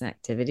tasks and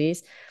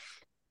activities.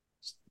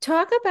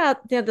 Talk about,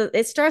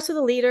 it starts with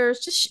the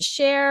leaders. Just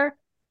share,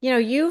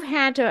 you've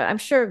had to, I'm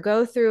sure,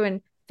 go through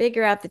and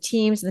figure out the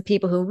teams and the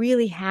people who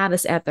really have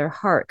this at their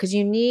heart, because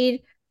you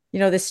need,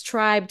 this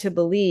tribe to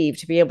believe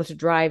to be able to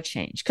drive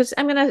change. Because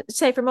I'm going to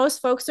say, for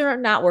most folks, they're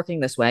not working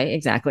this way.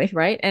 Exactly.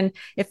 Right. And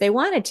if they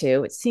wanted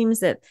to, it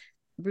seems that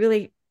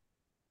really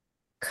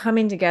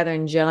coming together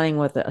and gelling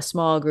with a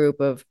small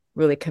group of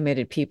really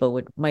committed people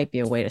might be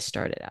a way to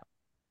start it out.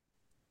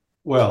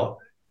 Well,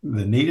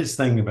 the neatest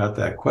thing about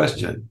that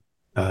question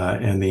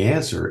and the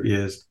answer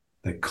is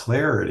the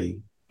clarity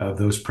of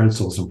those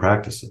principles and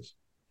practices.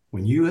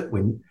 When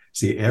you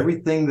see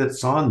everything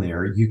that's on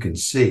there, you can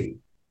see.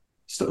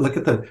 So look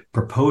at the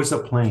propose a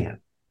plan,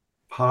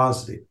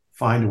 positive,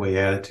 find a way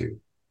attitude.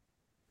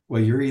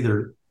 Well, you're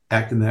either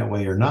acting that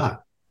way or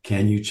not.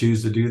 Can you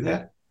choose to do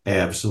that?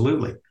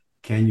 Absolutely.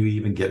 Can you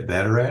even get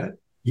better at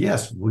it?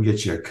 Yes, we'll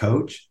get you a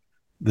coach.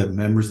 The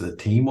members of the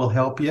team will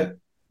help you.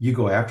 You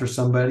go after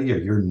somebody or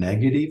you're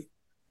negative,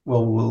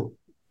 well,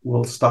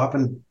 we'll stop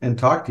and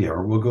talk to you,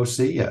 or we'll go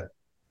see you.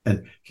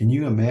 And can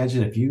you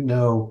imagine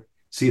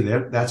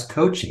if that's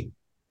coaching,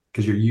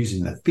 because you're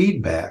using the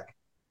feedback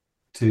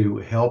to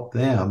help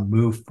them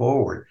move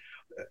forward.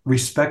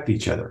 Respect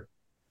each other.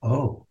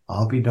 Oh,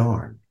 I'll be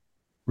darned.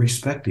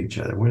 Respect each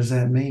other. What does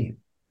that mean?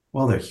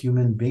 Well, they're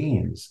human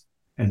beings,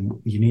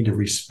 and you need to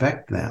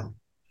respect them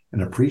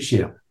and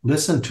appreciate them.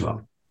 Listen to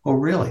them. Oh,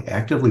 really?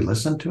 Actively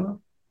listen to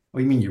them? Oh,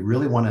 you mean you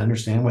really want to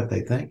understand what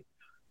they think?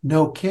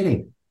 No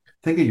kidding.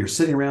 Think of, you're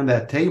sitting around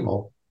that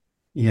table.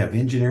 You have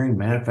engineering,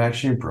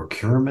 manufacturing,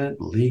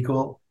 procurement,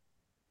 legal,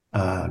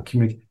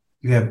 you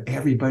have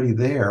everybody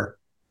there,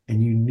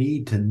 and you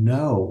need to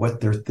know what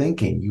they're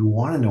thinking. You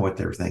want to know what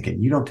they're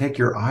thinking. You don't take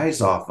your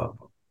eyes off of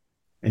them,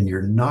 and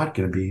you're not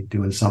going to be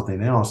doing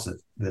something else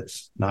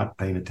that's not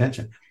paying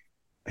attention.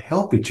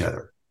 Help each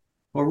other.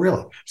 Well,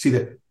 really, see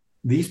that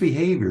these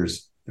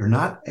behaviors, they're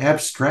not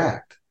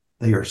abstract.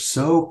 They are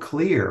so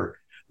clear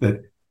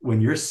that when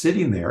you're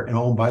sitting there, and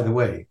oh, by the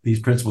way, these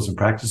principles and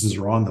practices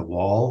are on the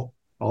wall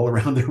all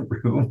around the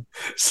room.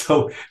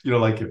 So,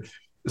 like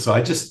So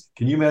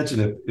can you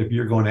imagine if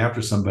you're going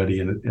after somebody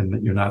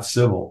and you're not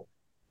civil,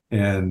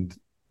 and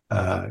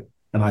uh,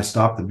 and I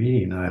stop the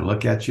meeting and I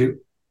look at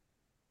you?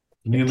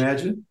 Can you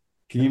imagine?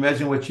 Can you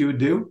imagine what you would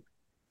do?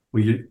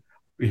 Well,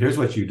 here's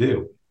what you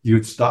do.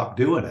 You'd stop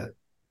doing it.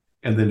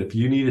 And then if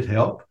you needed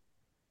help,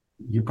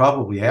 you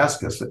probably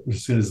ask us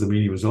as soon as the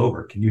meeting was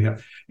over, can you help?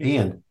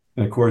 And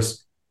of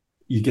course,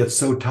 you get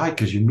so tight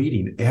because you're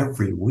meeting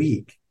every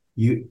week.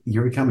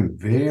 You're becoming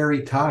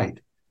very tight.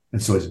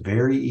 And so it's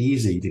very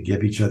easy to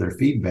give each other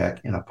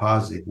feedback in a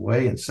positive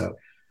way. And so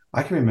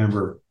I can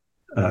remember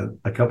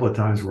a couple of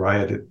times where I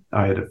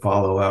had to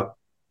follow up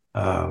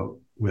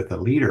with a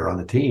leader on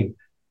the team.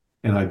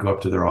 And I'd go up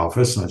to their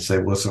office and I'd say,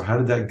 well, so how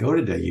did that go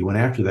today? You went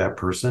after that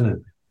person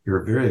and you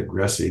were very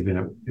aggressive and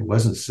it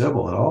wasn't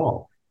civil at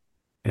all.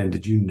 And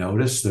did you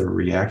notice the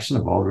reaction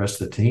of all the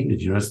rest of the team?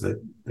 Did you notice that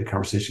the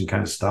conversation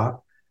kind of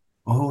stopped?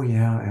 Oh,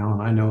 yeah,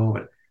 Alan, I know.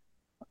 But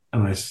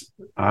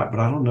I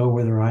don't know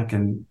whether I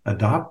can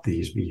adopt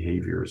these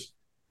behaviors.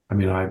 I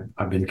mean,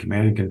 I've been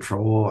command and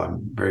control.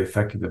 I'm very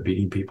effective at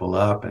beating people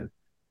up, and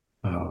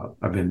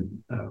I've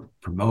been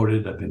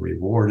promoted. I've been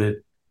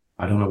rewarded.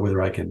 I don't know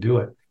whether I can do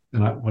it.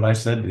 And what I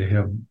said to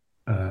him,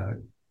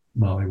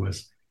 Molly,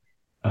 was,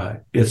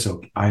 "It's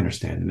okay. I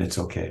understand, and it's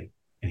okay."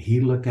 And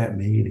he looked at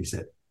me and he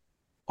said,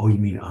 "Oh, you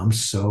mean I'm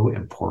so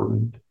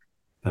important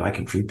that I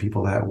can treat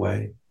people that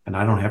way, and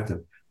I don't have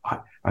to?"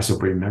 I said,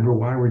 "But remember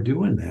why we're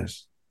doing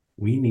this?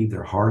 We need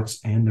their hearts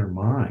and their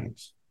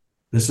minds.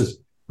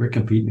 We're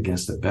competing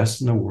against the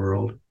best in the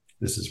world.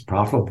 This is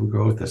profitable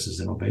growth. This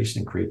is innovation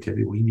and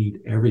creativity. We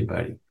need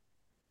everybody."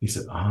 He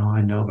said, "Oh,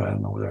 I know, but I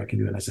don't know whether I can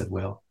do it." And I said,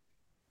 "Well,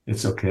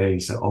 it's okay." He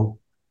said, "Oh,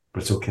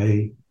 but it's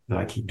okay that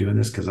I keep doing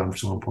this because I'm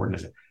so important."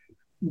 I said,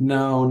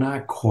 "No,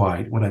 not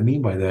quite. What I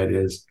mean by that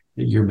is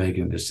that you're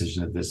making a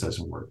decision that this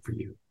doesn't work for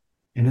you.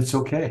 And it's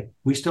okay.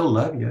 We still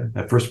love you.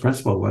 That first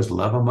principle was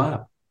love them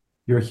up.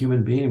 You're a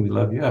human being. We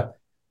love you up.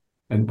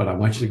 But I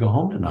want you to go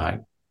home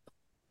tonight.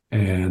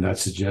 And I'd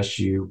suggest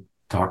you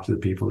talk to the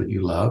people that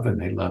you love and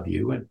they love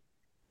you and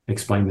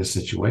explain the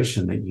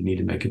situation that you need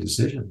to make a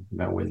decision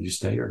about whether you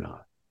stay or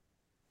not.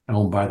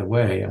 Oh, and by the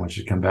way, I want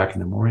you to come back in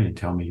the morning and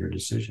tell me your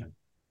decision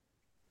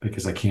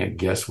because I can't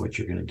guess what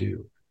you're going to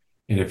do.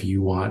 And if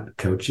you want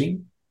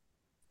coaching,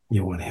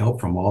 you want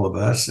help from all of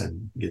us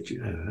and get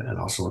you, and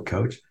also a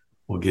coach,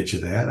 we'll get you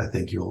that. I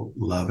think you'll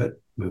love it,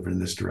 moving in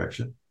this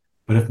direction.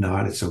 But if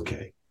not, it's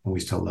okay. And we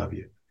still love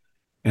you.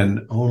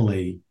 And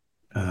only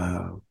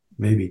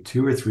maybe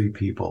 2 or 3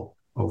 people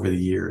over the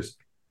years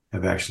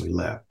have actually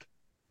left.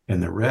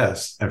 And the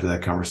rest, after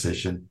that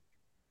conversation,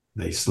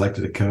 they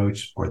selected a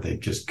coach or they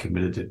just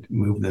committed to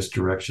move in this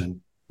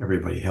direction.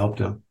 Everybody helped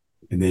them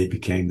and they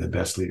became the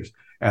best leaders.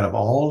 Out of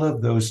all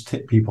of those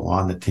people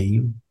on the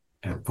team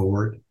at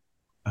Ford,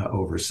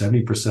 over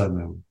 70% of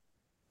them,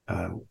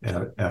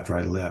 after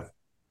I left,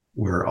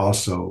 were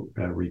also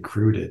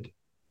recruited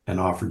and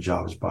offered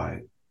jobs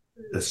by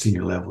the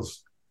senior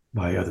levels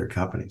by other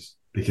companies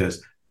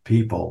because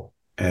people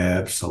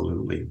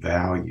absolutely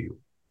value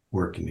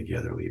working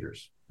together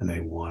leaders and they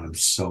want them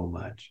so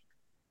much.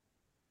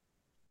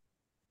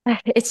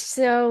 It's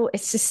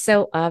just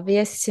so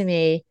obvious to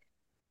me.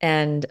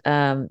 And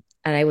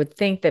I would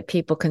think that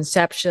people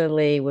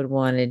conceptually would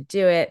want to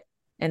do it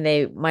and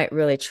they might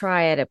really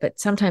try it, but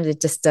sometimes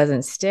it just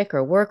doesn't stick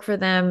or work for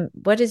them.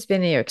 What has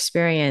been your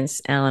experience,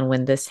 Alan,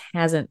 when this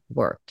hasn't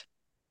worked?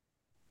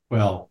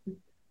 Well,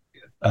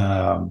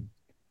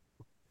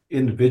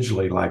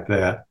 individually like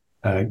that,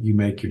 you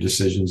make your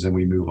decisions and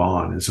we move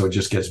on. And so it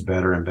just gets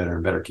better and better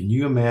and better. Can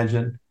you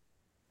imagine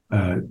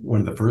one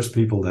of the first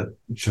people that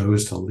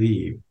chose to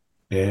leave?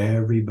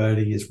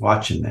 Everybody is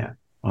watching that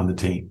on the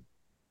team.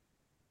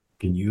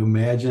 Can you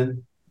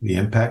imagine the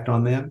impact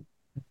on them?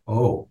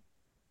 Oh,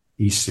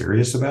 he's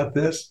serious about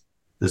this?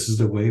 This is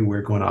the way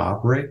we're going to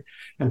operate.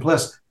 And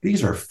plus,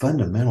 these are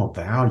fundamental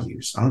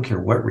values. I don't care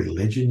what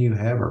religion you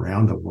have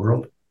around the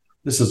world.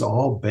 This is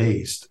all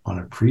based on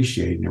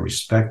appreciating and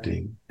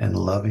respecting and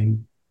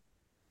loving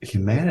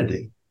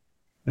humanity.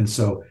 And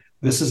so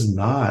this is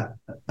not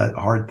a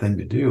hard thing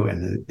to do.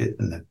 And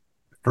the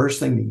first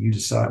thing that you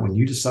decide, when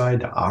you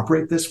decide to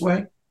operate this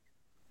way,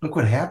 look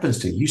what happens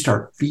to you. You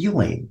start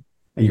feeling,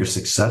 and you're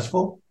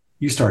successful,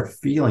 you start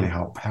feeling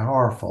how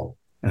powerful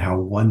and how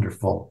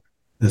wonderful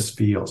this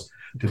feels.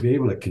 To be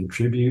able to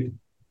contribute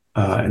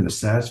and the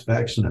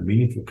satisfaction of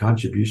meaningful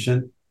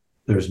contribution,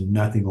 there's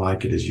nothing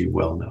like it, as you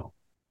well know.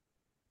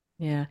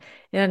 Yeah,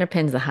 it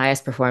underpins the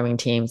highest performing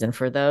teams. And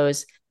for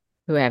those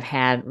who have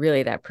had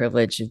really that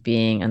privilege of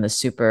being on the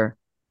super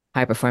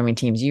high performing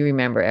teams, you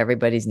remember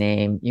everybody's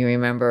name. You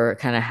remember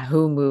kind of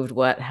who moved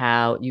what,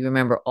 how. You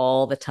remember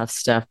all the tough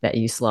stuff that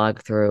you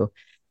slogged through.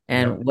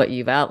 And Yep. what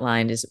you've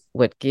outlined is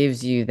what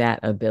gives you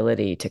that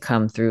ability to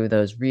come through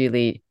those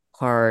really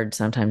hard,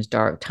 sometimes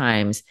dark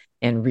times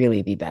and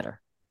really be better,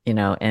 and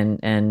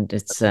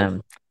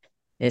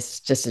it's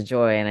just a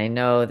joy. And I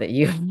know that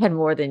you've had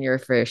more than your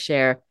fair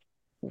share.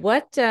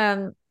 What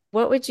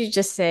would you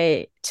just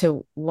say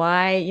to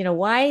why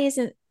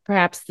isn't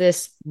perhaps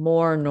this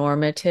more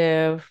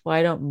normative?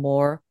 Why don't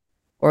more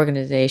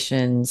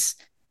organizations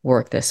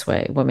work this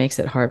way? What makes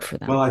it hard for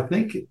them? Well, I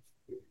think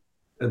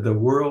the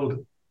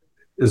world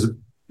is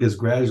is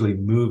gradually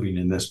moving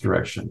in this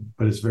direction,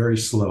 but it's very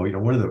slow.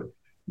 One of the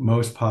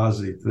most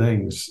positive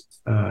things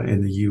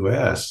in the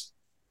U.S.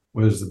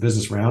 was the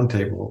Business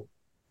Roundtable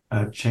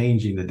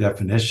changing the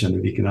definition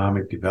of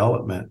economic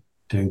development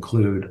to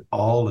include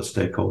all the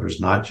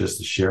stakeholders, not just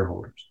the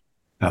shareholders.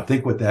 Now,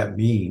 think what that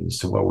means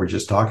to what we're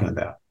just talking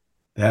about.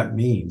 That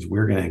means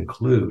we're going to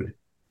include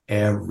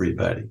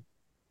everybody.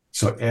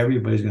 So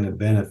everybody's going to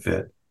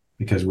benefit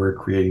because we're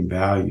creating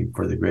value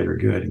for the greater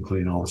good,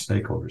 including all the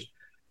stakeholders.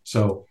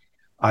 So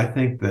I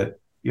think that,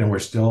 we're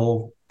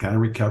still kind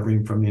of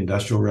recovering from the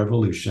Industrial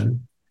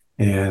Revolution,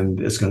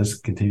 and it's going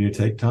to continue to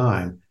take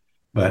time.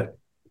 But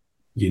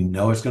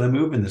it's going to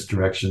move in this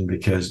direction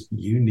because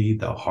you need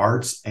the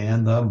hearts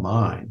and the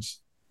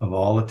minds of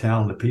all the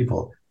talented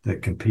people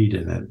that compete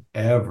in an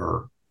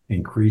ever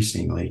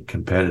increasingly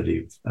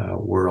competitive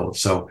world.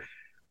 So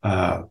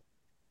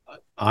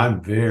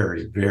I'm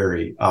very,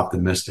 very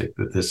optimistic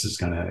that this is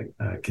going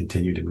to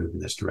continue to move in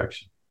this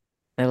direction.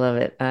 I love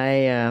it.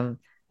 I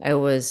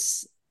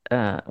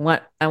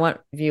want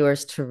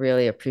viewers to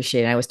really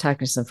appreciate it. I was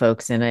talking to some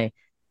folks in a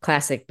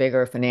classic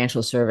bigger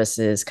financial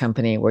services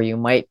company where you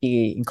might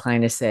be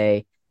inclined to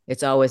say,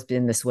 it's always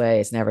been this way,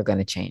 it's never going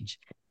to change.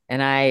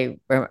 And I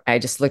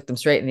just looked them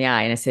straight in the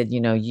eye and I said,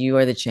 you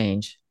are the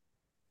change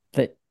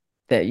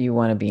that you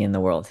want to be in the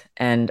world.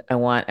 And I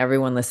want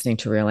everyone listening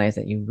to realize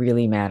that you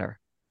really matter.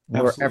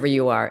 Absolutely. Wherever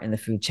you are in the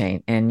food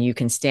chain, and you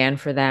can stand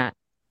for that.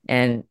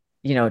 And,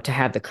 to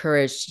have the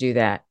courage to do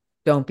that.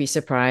 Don't be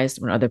surprised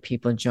when other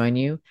people join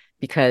you,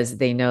 because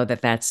they know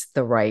that that's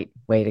the right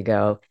way to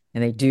go.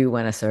 And they do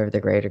want to serve the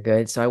greater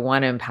good. So I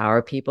want to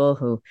empower people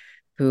who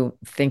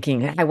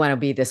thinking, I want to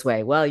be this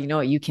way. Well, you know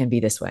what? You can be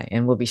this way.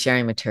 And we'll be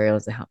sharing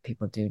materials to help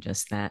people do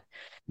just that.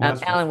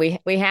 Alan,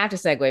 we have to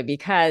segue,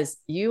 because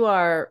you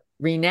are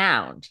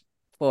renowned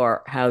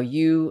for how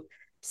you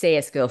say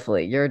it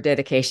skillfully. Your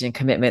dedication,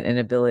 commitment, and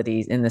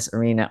abilities in this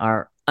arena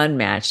are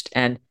unmatched.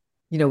 And,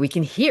 we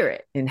can hear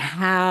it in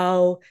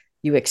how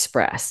you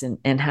express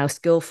and how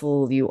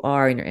skillful you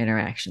are in your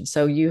interaction.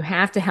 So you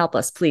have to help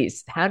us,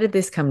 please. How did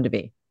this come to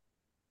be?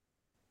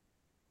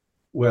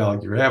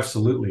 Well, you're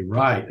absolutely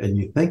right. And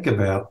you think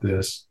about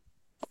this,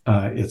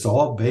 it's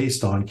all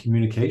based on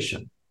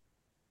communication,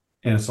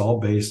 and it's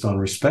all based on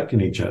respecting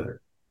each other.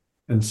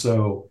 And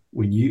so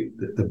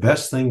the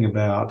best thing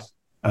about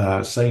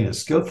saying it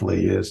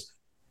skillfully is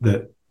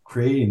that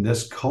creating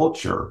this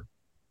culture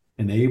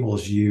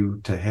enables you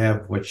to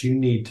have what you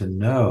need to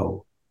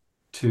know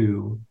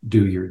to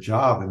do your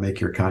job and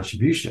make your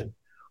contribution.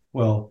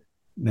 Well,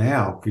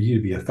 now for you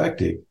to be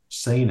effective,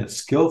 saying it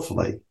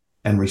skillfully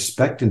and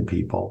respecting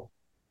people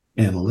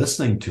and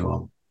listening to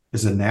them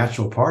is a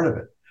natural part of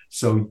it.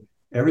 So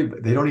they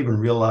don't even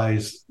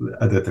realize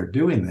that they're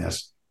doing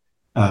this,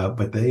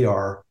 but they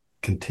are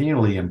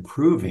continually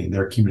improving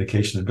their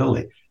communication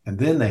ability. And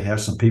then they have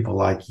some people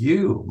like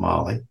you,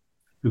 Molly,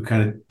 who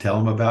kind of tell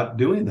them about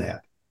doing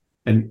that.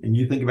 And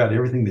you think about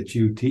everything that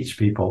you teach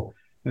people,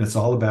 and it's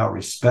all about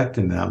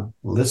respecting them,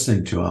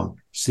 listening to them,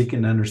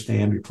 seeking to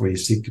understand before you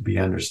seek to be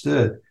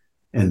understood,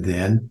 and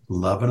then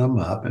loving them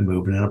up and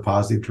moving in a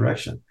positive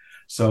direction.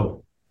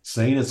 So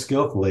saying it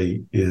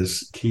skillfully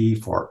is key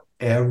for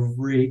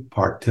every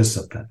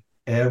participant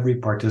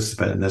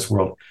in this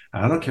world.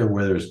 I don't care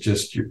whether it's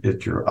just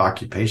your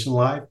occupation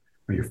life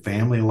or your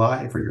family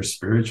life or your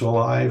spiritual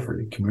life or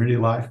your community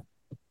life.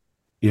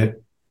 You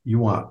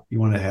want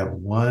to have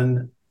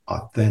one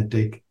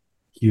authentic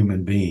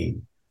human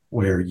being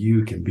where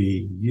you can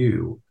be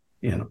you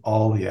in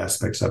all the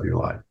aspects of your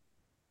life.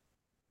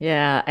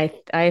 Yeah,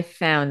 I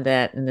found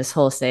that in this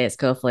whole say it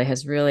skillfully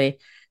has really,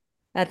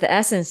 at the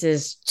essence,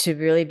 is to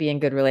really be in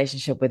good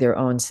relationship with your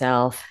own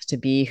self, to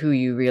be who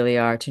you really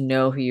are, to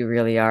know who you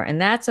really are. And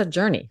that's a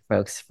journey,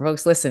 folks. For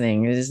folks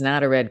listening, it is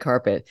not a red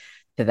carpet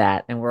to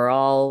that. And we're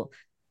all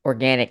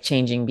organic,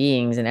 changing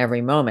beings, in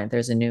every moment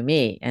there's a new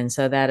me. And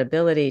so that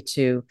ability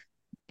to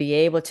be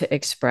able to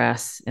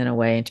express in a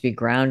way and to be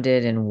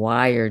grounded in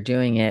why you're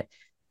doing it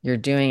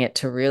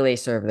to really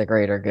serve the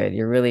greater good.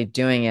 You're really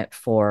doing it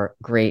for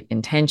great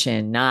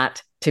intention,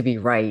 not to be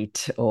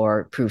right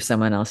or prove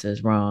someone else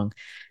is wrong.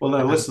 Well,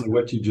 now listen to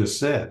what you just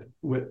said.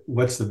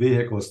 What's the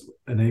vehicle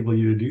that enable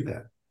you to do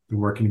that? The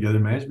working together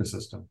management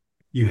system.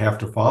 You have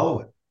to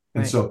follow it.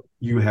 And so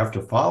you have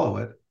to follow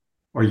it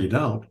or you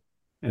don't.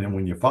 And then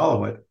when you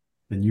follow it,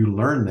 then you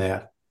learn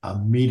that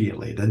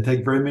immediately. It doesn't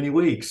take very many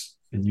weeks,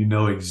 and you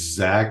know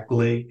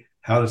exactly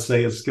how to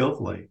say it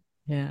skillfully.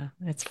 Yeah,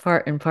 it's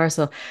part and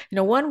parcel.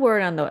 One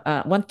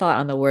thought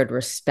on the word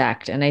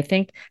respect, and I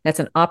think that's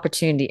an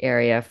opportunity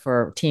area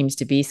for teams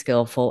to be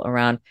skillful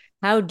around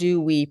how do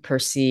we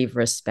perceive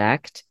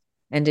respect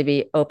and to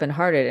be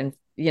open-hearted. And,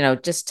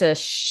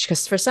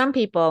 because for some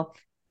people,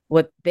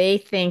 what they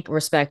think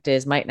respect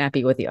is might not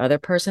be what the other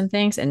person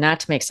thinks, and not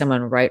to make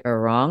someone right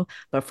or wrong,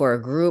 but for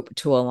a group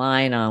to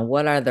align on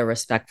what are the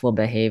respectful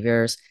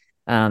behaviors,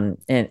 and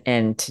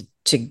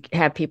to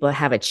have people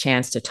have a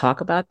chance to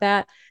talk about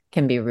that.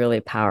 can be really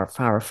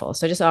powerful.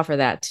 So just offer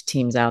that to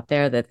teams out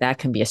there, that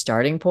can be a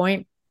starting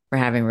point for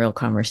having real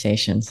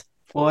conversations.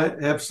 Well,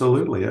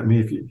 absolutely. I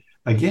mean, if you,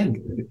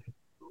 again,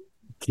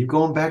 keep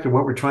going back to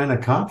what we're trying to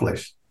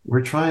accomplish.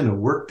 We're trying to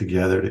work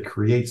together to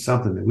create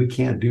something that we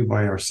can't do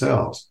by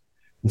ourselves.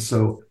 And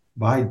so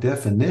by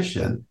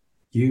definition,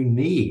 you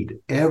need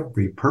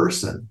every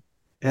person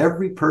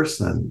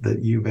that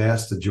you've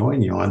asked to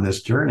join you on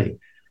this journey.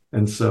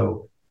 And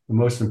so the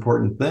most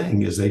important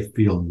thing is they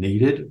feel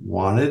needed,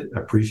 wanted,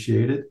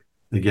 appreciated.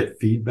 They get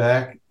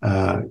feedback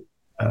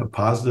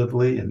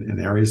positively in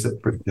areas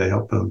that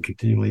help them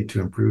continually to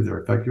improve their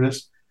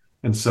effectiveness.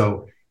 And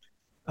so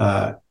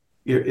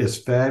it is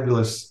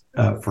fabulous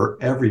for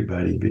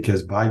everybody,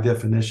 because by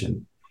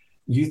definition,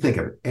 you think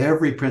of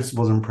every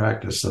principles and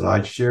practice that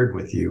I shared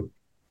with you,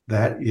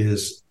 that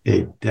is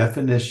a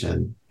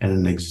definition and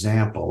an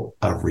example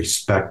of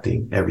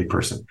respecting every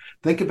person.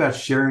 Think about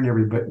sharing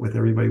with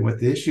everybody what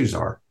the issues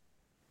are.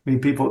 I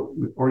mean,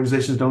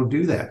 organizations don't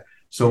do that.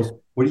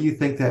 So what do you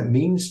think that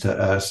means to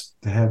us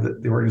to have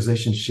the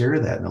organization share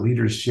that and the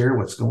leaders share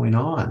what's going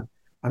on?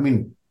 I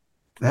mean,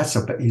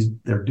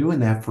 they're doing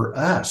that for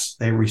us.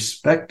 They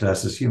respect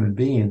us as human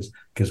beings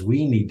because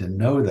we need to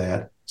know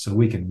that so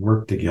we can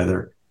work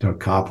together to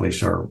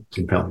accomplish our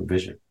compelling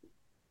vision.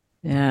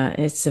 Yeah,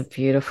 it's a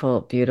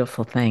beautiful,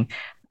 beautiful thing.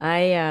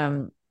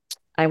 I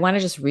want to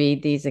just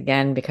read these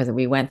again because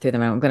we went through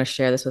them. I'm going to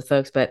share this with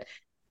folks, but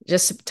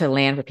just to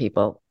land for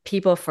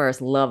people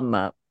first, love them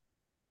up.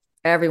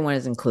 Everyone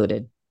is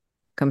included.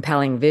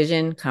 Compelling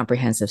vision,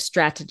 comprehensive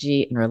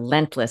strategy, and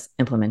relentless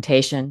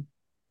implementation.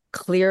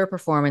 Clear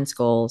performance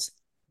goals,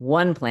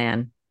 one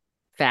plan,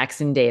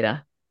 facts and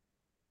data.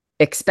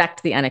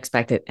 Expect the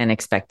unexpected and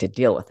expect to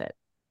deal with it.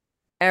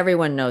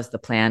 Everyone knows the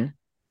plan,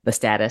 the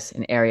status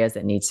in areas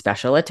that need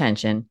special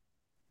attention.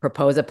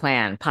 Propose a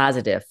plan,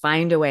 positive,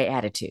 find a way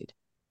attitude.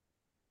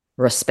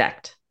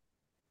 Respect,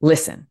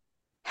 listen,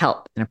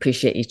 help, and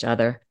appreciate each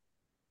other.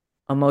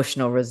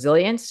 Emotional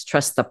resilience,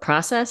 trust the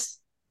process.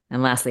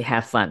 And lastly,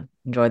 have fun,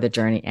 enjoy the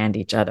journey and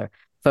each other.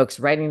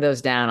 Folks, writing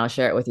those down, I'll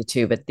share it with you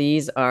too, but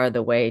these are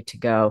the way to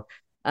go.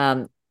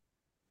 At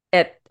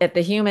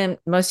the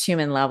most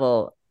human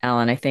level,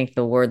 Alan, I think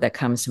the word that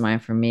comes to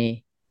mind for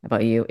me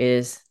about you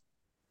is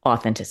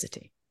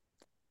authenticity.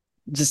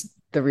 Just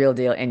the real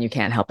deal, and you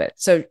can't help it.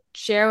 So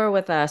share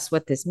with us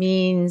what this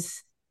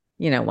means,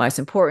 why it's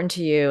important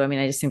to you. I mean,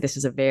 I just think this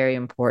is a very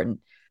important,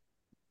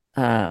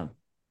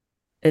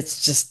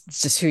 it's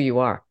just who you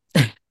are.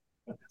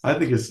 I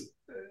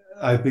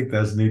think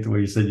that's neat the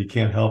way you said you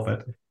can't help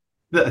it.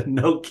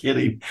 No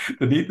kidding.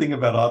 The neat thing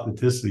about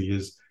authenticity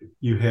is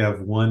you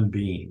have one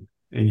being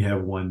and you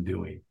have one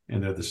doing,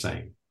 and they're the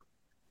same.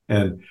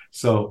 And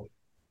so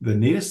the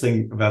neatest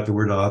thing about the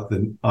word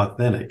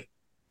authentic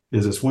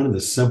is it's one of the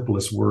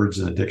simplest words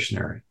in a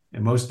dictionary.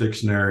 In most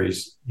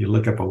dictionaries, you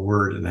look up a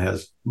word and it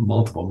has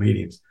multiple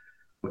meanings.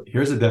 But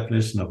here's a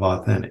definition of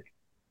authentic.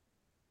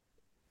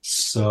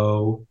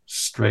 So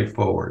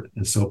straightforward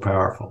and so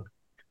powerful.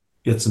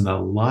 It's an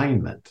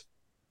alignment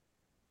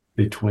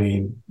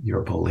between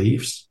your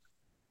beliefs,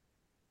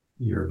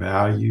 your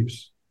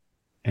values,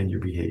 and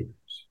your behaviors.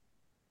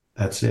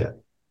 That's it.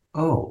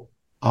 Oh,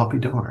 I'll be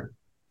darned.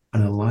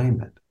 An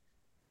alignment.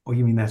 Oh,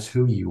 you mean that's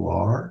who you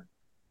are?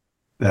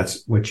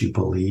 That's what you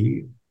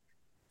believe?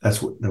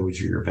 Those are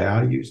your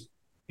values?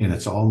 And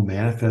it's all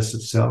manifests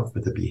itself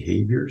with the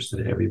behaviors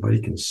that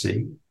everybody can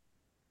see,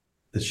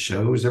 that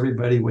shows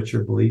everybody what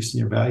your beliefs and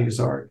your values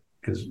are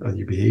because of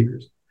your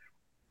behaviors.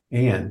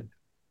 And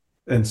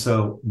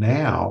so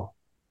now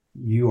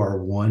you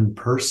are one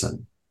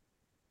person.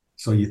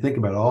 So you think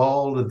about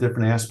all the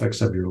different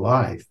aspects of your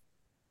life.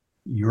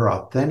 You're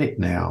authentic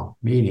now,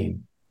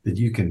 meaning that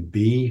you can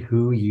be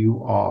who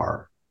you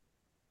are,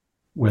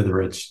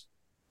 whether it's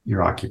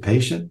your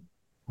occupation,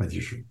 whether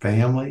it's your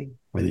family,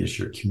 whether it's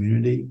your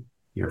community,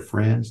 your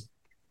friends.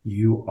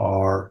 You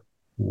are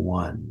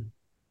one.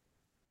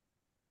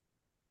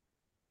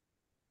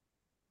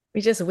 We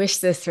just wish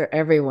this for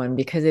everyone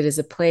because it is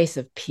a place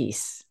of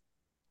peace.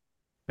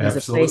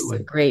 It's a place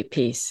of great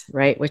peace,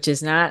 right? Which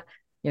is not,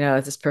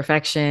 this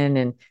perfection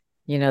and,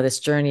 this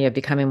journey of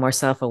becoming more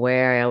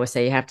self-aware. I always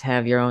say you have to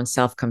have your own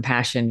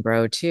self-compassion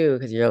grow too,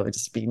 because you'll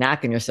just be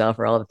knocking yourself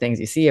for all the things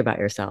you see about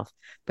yourself.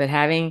 But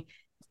having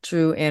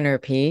true inner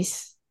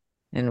peace,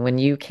 and when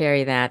you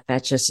carry that,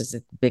 that just is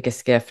the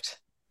biggest gift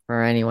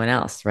for anyone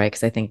else, right?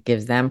 Because I think it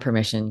gives them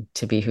permission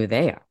to be who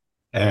they are.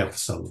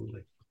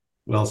 Absolutely.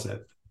 Well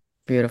said.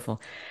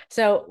 Beautiful.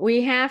 So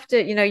we have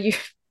to,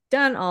 you've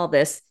done all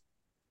this.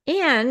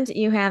 And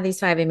you have these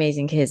 5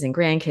 amazing kids and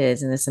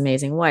grandkids and this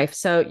amazing wife.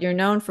 So you're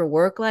known for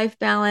work-life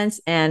balance.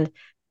 And,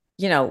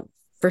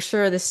 for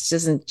sure, this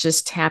doesn't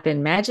just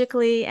happen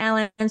magically,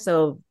 Alan.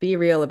 So be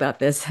real about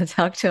this.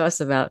 Talk to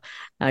us about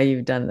how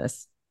you've done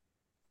this.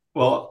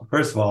 Well,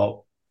 first of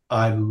all,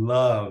 I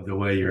love the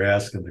way you're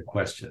asking the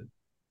question.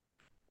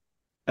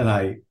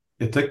 And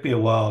it took me a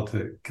while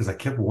because I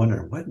kept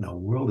wondering, what in the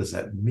world does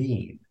that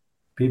mean?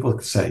 People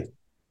say,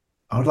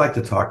 I would like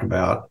to talk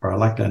about, or I'd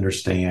like to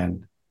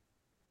understand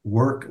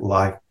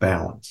work-life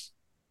balance.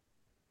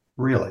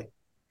 Really?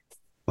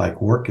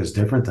 Like work is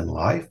different than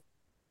life?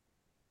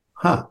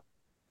 Huh,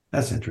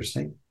 that's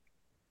interesting.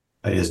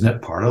 Isn't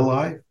it part of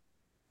life?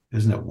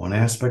 Isn't it one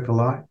aspect of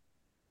life?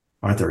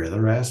 Aren't there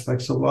other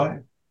aspects of life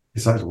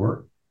besides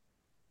work?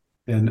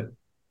 And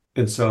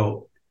and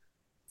so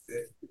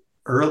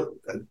early,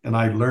 and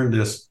I learned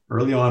this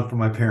early on from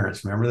my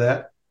parents. Remember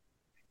that?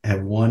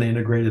 Have one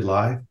integrated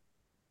life,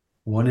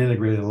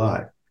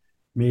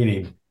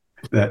 meaning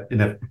that,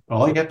 and if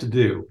all you have to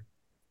do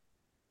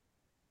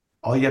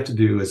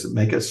is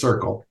make a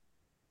circle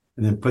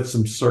and then put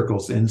some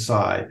circles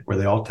inside where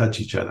they all touch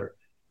each other.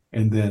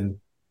 And then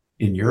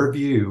in your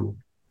view,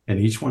 in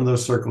each one of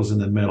those circles in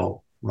the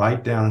middle,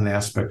 write down an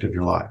aspect of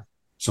your life.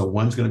 So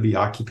one's going to be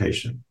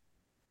occupation.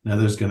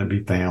 Another's going to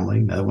be family.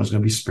 Another one's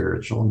going to be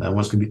spiritual. Another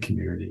one's going to be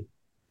community.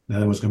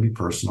 Another one's going to be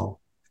personal.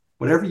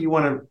 Whatever you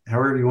want to,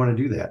 however you want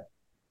to do that.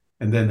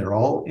 And then they're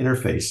all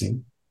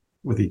interfacing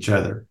with each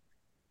other.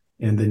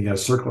 And then you got to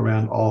circle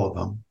around all of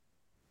them.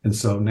 And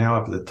so now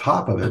up at the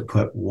top of it,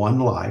 put one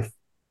life.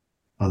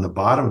 On the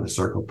bottom of the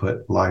circle,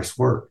 put life's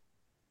work.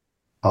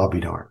 I'll be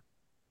darned.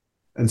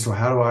 And so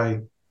how do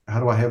I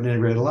have an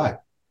integrated life?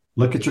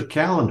 Look at your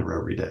calendar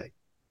every day.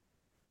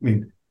 I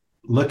mean,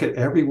 look at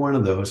every one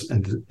of those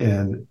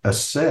and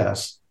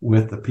assess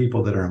with the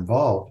people that are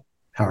involved.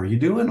 How are you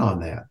doing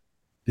on that?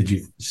 Did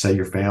you say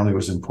your family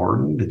was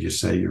important? Did you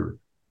say your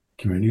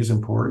community is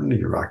important?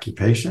 Your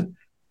occupation?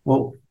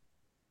 Well,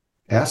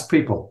 ask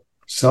people,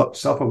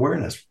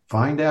 self-awareness.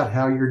 Find out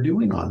how you're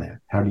doing on that.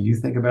 How do you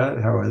think about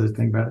it? How others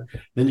think about it?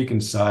 Then you can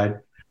decide,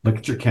 look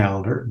at your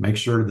calendar, make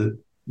sure that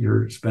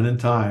you're spending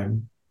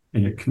time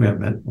and your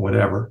commitment,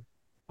 whatever,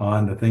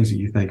 on the things that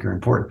you think are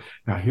important.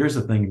 Now, here's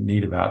the thing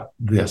neat about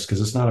this, because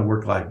it's not a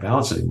work-life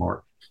balance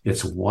anymore.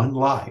 It's one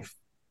life,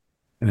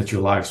 and it's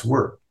your life's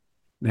work.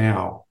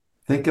 Now,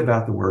 think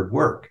about the word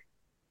work.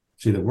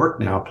 See, the work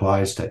now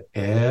applies to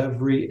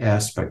every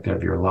aspect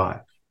of your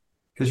life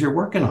because you're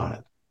working on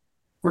it.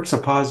 Work's a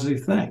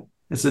positive thing.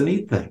 It's a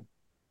neat thing.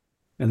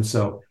 And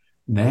so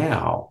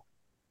now,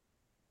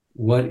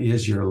 what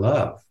is your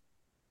love?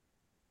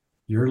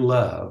 Your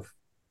love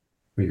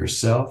for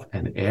yourself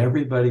and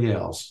everybody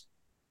else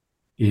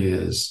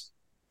is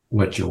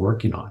what you're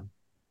working on.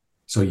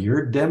 So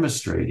you're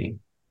demonstrating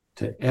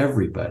to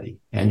everybody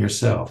and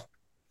yourself,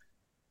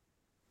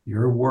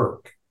 your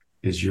work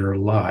is your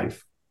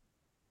life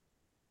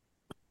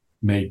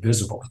made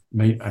visible.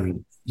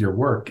 Your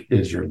work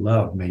is your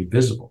love made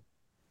visible.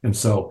 And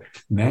so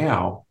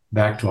now,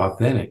 back to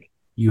authentic,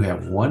 you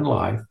have one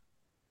life,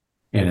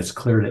 and it's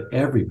clear to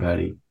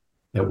everybody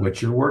that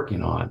what you're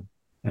working on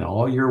and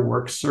all your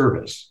work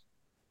service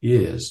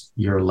is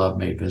your love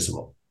made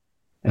visible.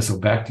 And so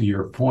back to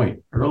your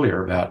point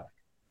earlier about,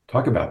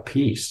 talk about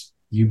peace,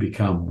 you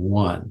become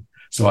one.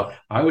 So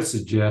I would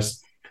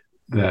suggest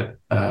that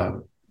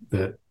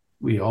that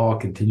we all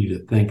continue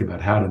to think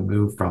about how to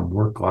move from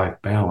work-life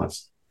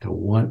balance to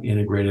one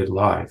integrated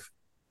life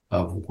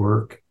of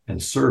work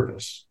and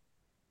service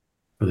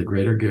for the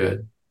greater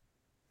good.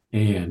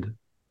 And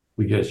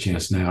we get a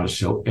chance now to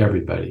show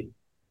everybody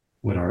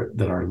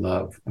that our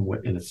love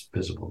and it's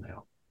visible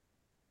now.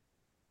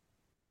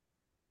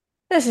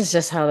 This is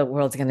just how the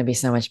world's going to be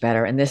so much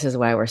better. And this is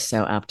why we're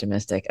so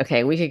optimistic.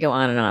 Okay, we could go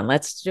on and on.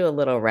 Let's do a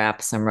little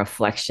wrap, some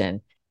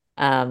reflection.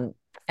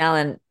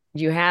 Alan,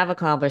 you have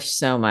accomplished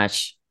so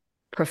much.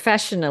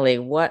 Professionally,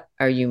 what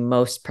are you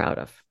most proud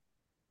of?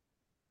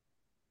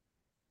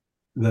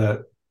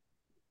 The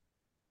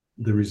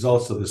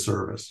results of the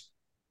service.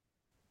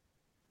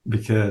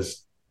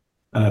 Because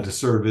to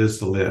serve is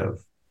to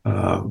live.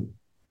 I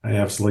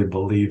absolutely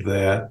believe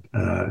that.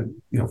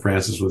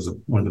 Francis was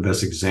one of the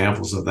best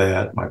examples of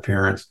that. My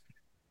parents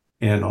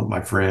and all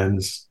my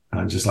friends,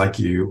 just like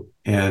you.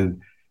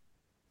 And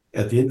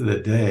at the end of the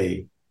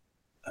day,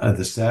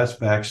 the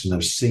satisfaction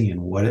of seeing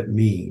what it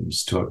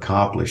means to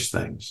accomplish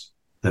things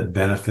that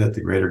benefit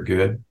the greater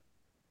good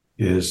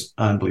is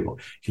unbelievable.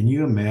 Can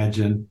you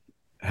imagine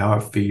how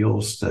it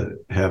feels to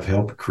have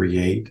helped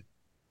create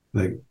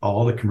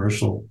all the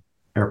commercial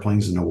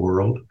airplanes in the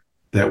world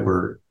that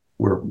were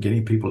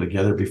getting people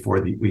together before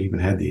we even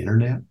had the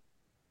internet?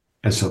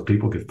 And so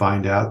people could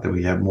find out that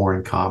we have more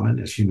in common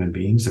as human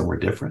beings than we're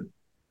different.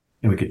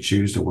 And we could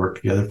choose to work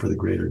together for the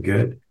greater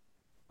good.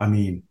 I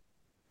mean,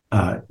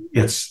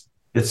 it's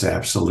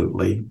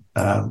absolutely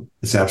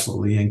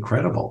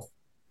incredible.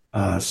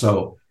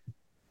 So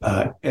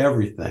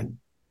everything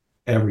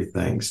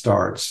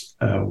starts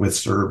with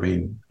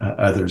serving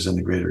others in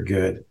the greater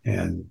good,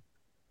 and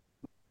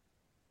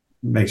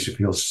makes you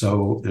feel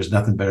so there's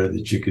nothing better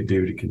that you could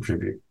do to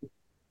contribute.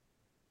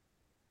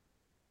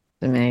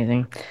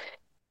 Amazing.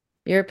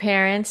 Your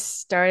parents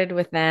started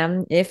with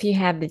them. If you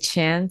had the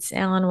chance,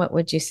 Alan, what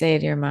would you say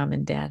to your mom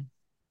and dad?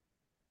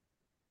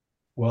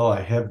 Well,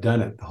 I have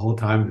done it the whole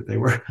time that they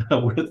were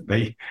with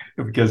me,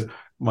 because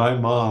my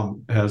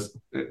mom has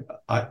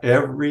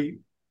everything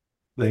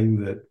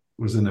that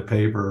was in the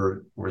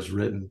paper was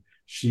written.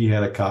 She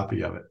had a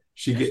copy of it.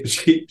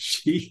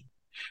 She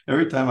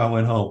Every time I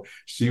went home,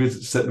 she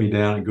would sit me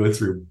down and go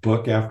through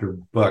book after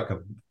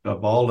book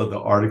of all of the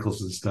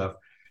articles and stuff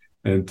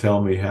and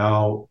tell me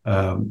how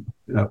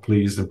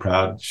pleased and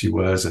proud she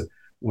was and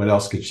what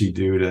else could she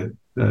do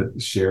to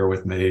share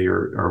with me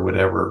or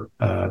whatever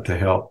to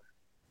help.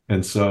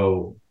 And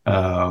so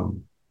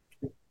the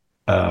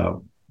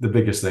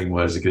biggest thing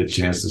was to get a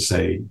chance to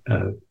say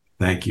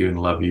thank you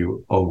and love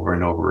you over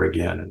and over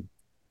again.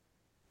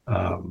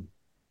 And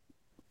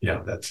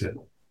yeah, that's it.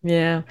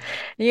 Yeah.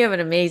 You have an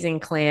amazing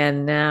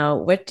clan now.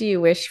 What do you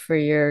wish for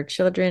your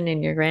children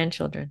and your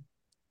grandchildren?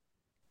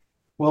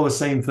 Well, the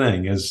same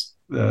thing as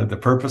the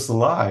purpose of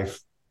life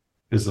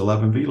is to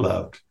love and be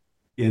loved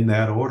in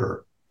that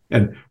order.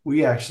 And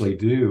we actually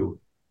do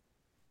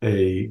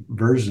a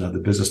version of the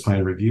business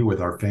plan review with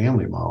our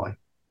family, Molly.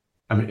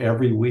 I mean,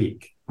 every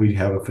week we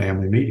have a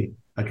family meeting.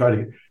 I try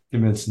to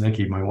convince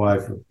Nikki, my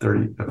wife of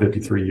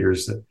 53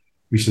 years, that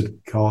we should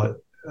call it.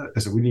 I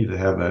said, we need to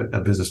have a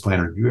business plan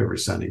review every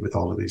Sunday with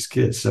all of these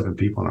kids, 7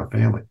 people in our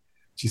family.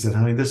 She said,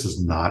 honey, this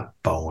is not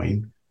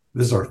Boeing.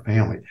 This is our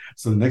family.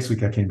 So the next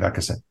week I came back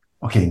and said,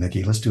 okay,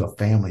 Nikki, let's do a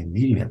family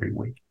meeting every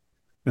week.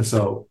 And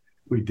so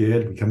we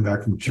did. We come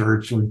back from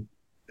church and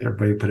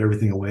everybody put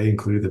everything away,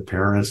 including the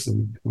parents.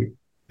 And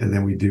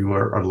then we do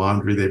our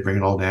laundry. They bring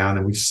it all down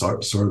and we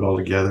sort it all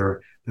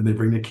together. Then they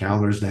bring the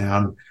calendars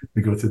down.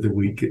 We go through the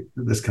week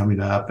that's coming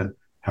up and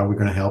how we're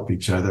going to help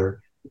each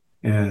other.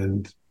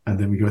 And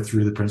then we go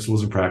through the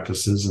principles and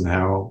practices and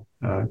how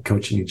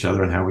coaching each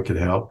other and how we could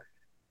help.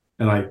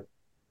 And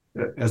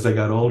as I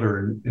got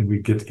older and we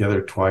get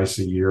together twice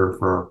a year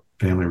for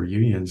family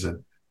reunions,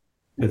 and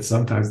it's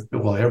sometimes,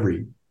 well,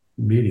 every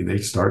meeting they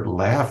start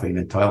laughing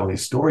and telling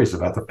these stories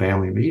about the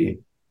family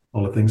meeting,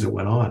 all the things that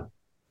went on.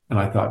 And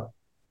I thought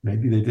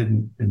maybe they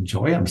didn't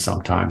enjoy them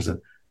sometimes. And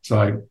so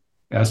I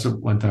asked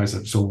them one time, I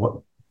said, so what,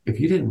 if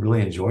you didn't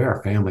really enjoy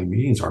our family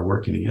meetings, our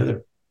working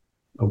together,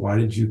 why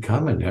did you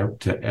come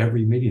to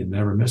every meeting and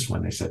never miss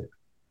one? They said,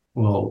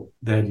 well,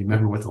 Dad, you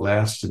remember what the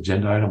last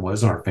agenda item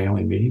was in our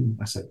family meeting?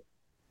 I said,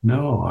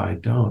 no, I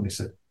don't. They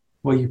said,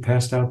 well, you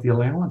passed out the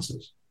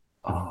allowances.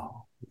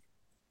 Oh.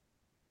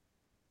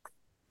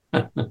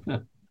 Got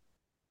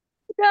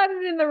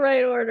it in the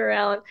right order,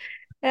 Alan.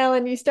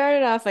 Alan, you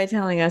started off by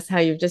telling us how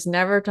you've just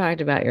never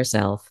talked about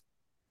yourself.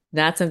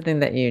 Not something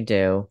that you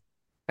do.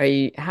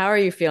 How are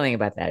you feeling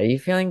about that? Are you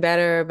feeling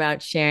better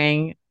about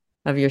sharing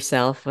of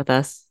yourself with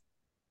us?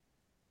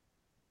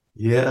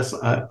 Yes,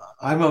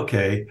 I'm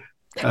okay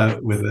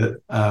with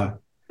it. And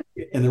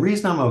the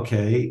reason I'm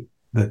okay,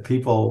 that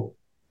people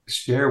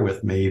share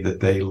with me that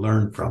they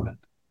learn from it.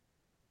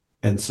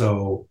 And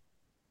so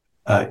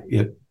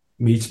it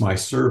meets my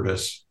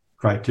service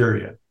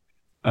criteria.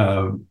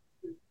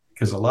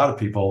 Because a lot of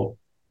people,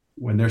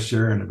 when they're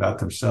sharing about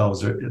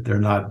themselves, they're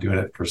not doing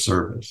it for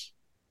service.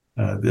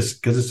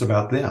 Because it's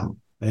about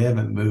them. They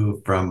haven't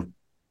moved from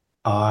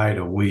I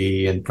to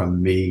we and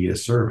from me to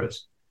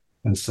service.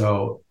 And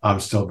so I'm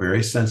still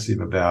very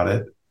sensitive about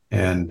it.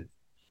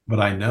 But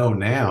I know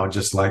now,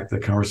 just like the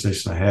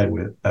conversation I had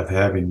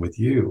having with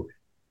you,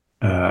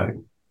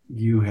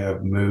 you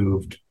have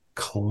moved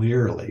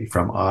clearly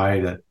from I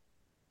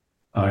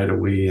to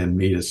we and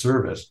me to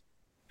service.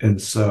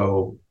 And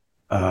so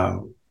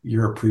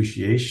your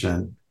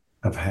appreciation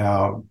of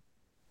how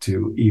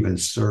to even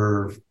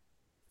serve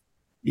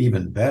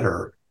even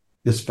better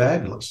is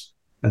fabulous.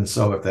 And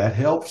so if that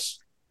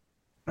helps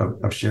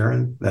of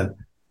sharing, then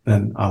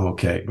I'm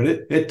okay. But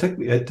it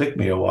took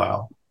me a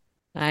while.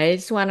 I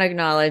just want to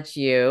acknowledge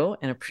you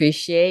and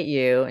appreciate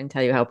you and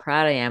tell you how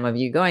proud I am of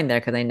you going there,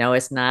 because I know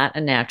it's not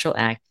a natural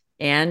act.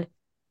 And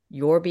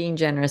your being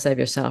generous of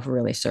yourself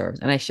really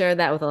serves. And I share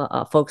that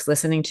with folks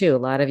listening too. A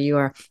lot of you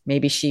are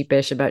maybe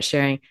sheepish about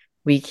sharing.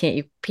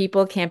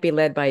 People can't be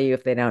led by you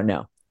if they don't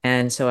know.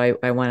 And so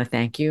I want to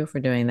thank you for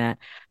doing that.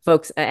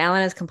 Folks,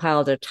 Alan has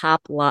compiled a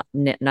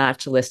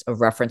top-notch list of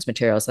reference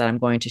materials that I'm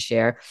going to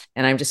share.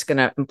 And I'm just going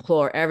to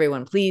implore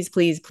everyone, please,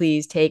 please,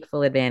 please take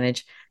full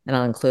advantage, and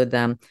I'll include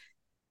them.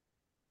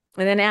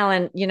 And then,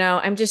 Alan,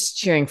 I'm just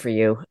cheering for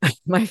you,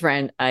 my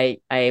friend. I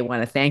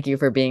want to thank you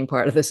for being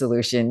part of the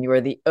solution. You are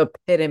the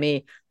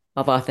epitome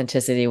of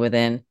authenticity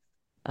within.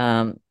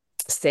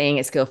 Saying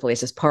it skillfully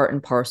is just part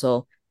and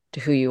parcel to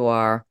who you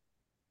are.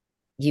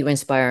 You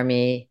inspire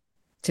me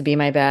to be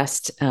my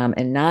best,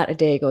 and not a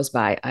day goes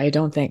by I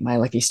don't thank my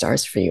lucky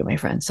stars for you, my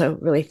friend. So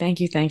really,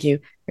 thank you.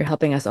 You're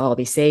helping us all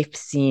be safe,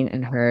 seen,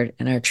 and heard,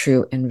 and our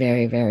true and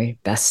very, very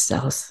best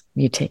selves.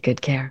 You take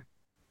good care.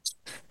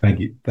 Thank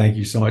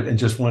you so much. And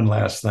just one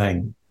last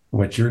thing,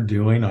 what you're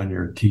doing on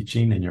your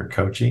teaching and your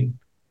coaching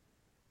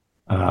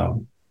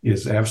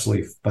is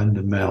absolutely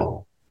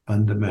fundamental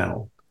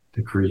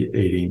to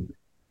creating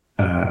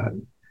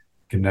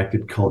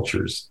connected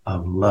cultures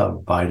of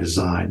love by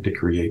design to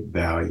create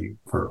value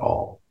for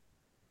all.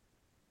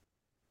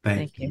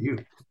 Thank you.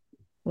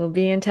 We'll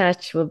be in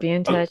touch.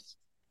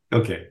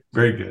 Okay.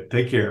 Very good.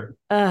 Take care.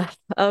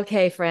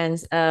 Okay,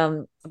 friends.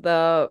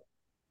 The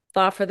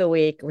thought for the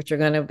week, which we're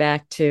going to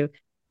back to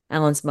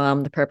Alan's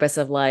mom, the purpose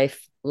of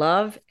life,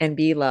 love and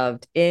be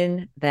loved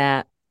in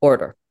that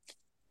order.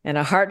 And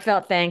a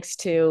heartfelt thanks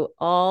to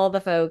all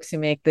the folks who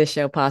make this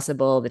show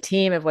possible, the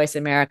team at Voice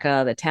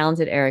America, the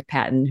talented Eric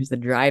Patton, who's the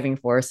driving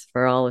force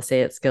for all of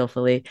Say It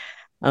Skillfully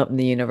out in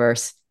the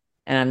universe.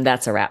 And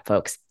that's a wrap,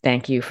 folks.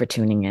 Thank you for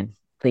tuning in.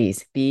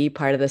 Please be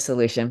part of the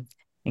solution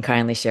and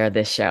kindly share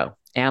this show.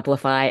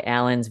 Amplify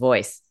Alan's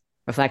voice.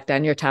 Reflect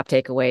on your top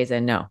takeaways,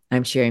 and know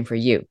I'm cheering for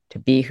you to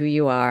be who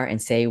you are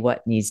and say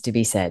what needs to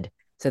be said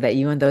so that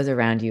you and those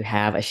around you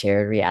have a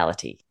shared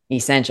reality,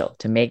 essential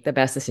to make the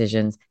best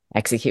decisions,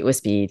 execute with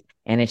speed,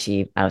 and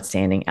achieve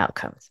outstanding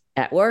outcomes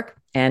at work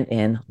and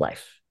in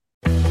life.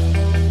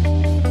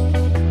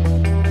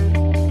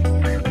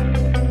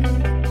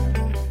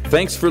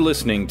 Thanks for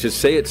listening to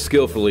Say It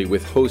Skillfully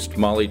with host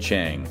Molly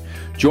Chang.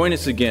 Join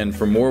us again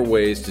for more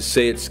ways to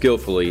say it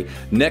skillfully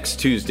next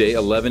Tuesday,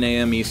 11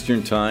 a.m.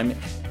 Eastern Time,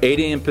 8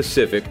 a.m.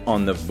 Pacific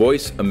on the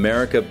Voice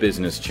America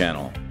Business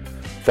Channel.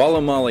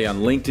 Follow Molly on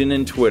LinkedIn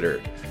and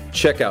Twitter.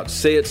 Check out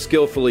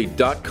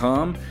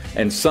sayitskillfully.com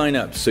and sign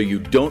up so you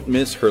don't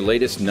miss her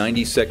latest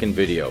 90-second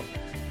video.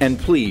 And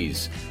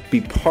please, be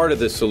part of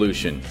the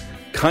solution.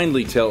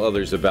 Kindly tell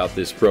others about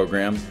this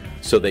program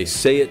so they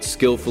say it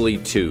skillfully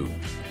too.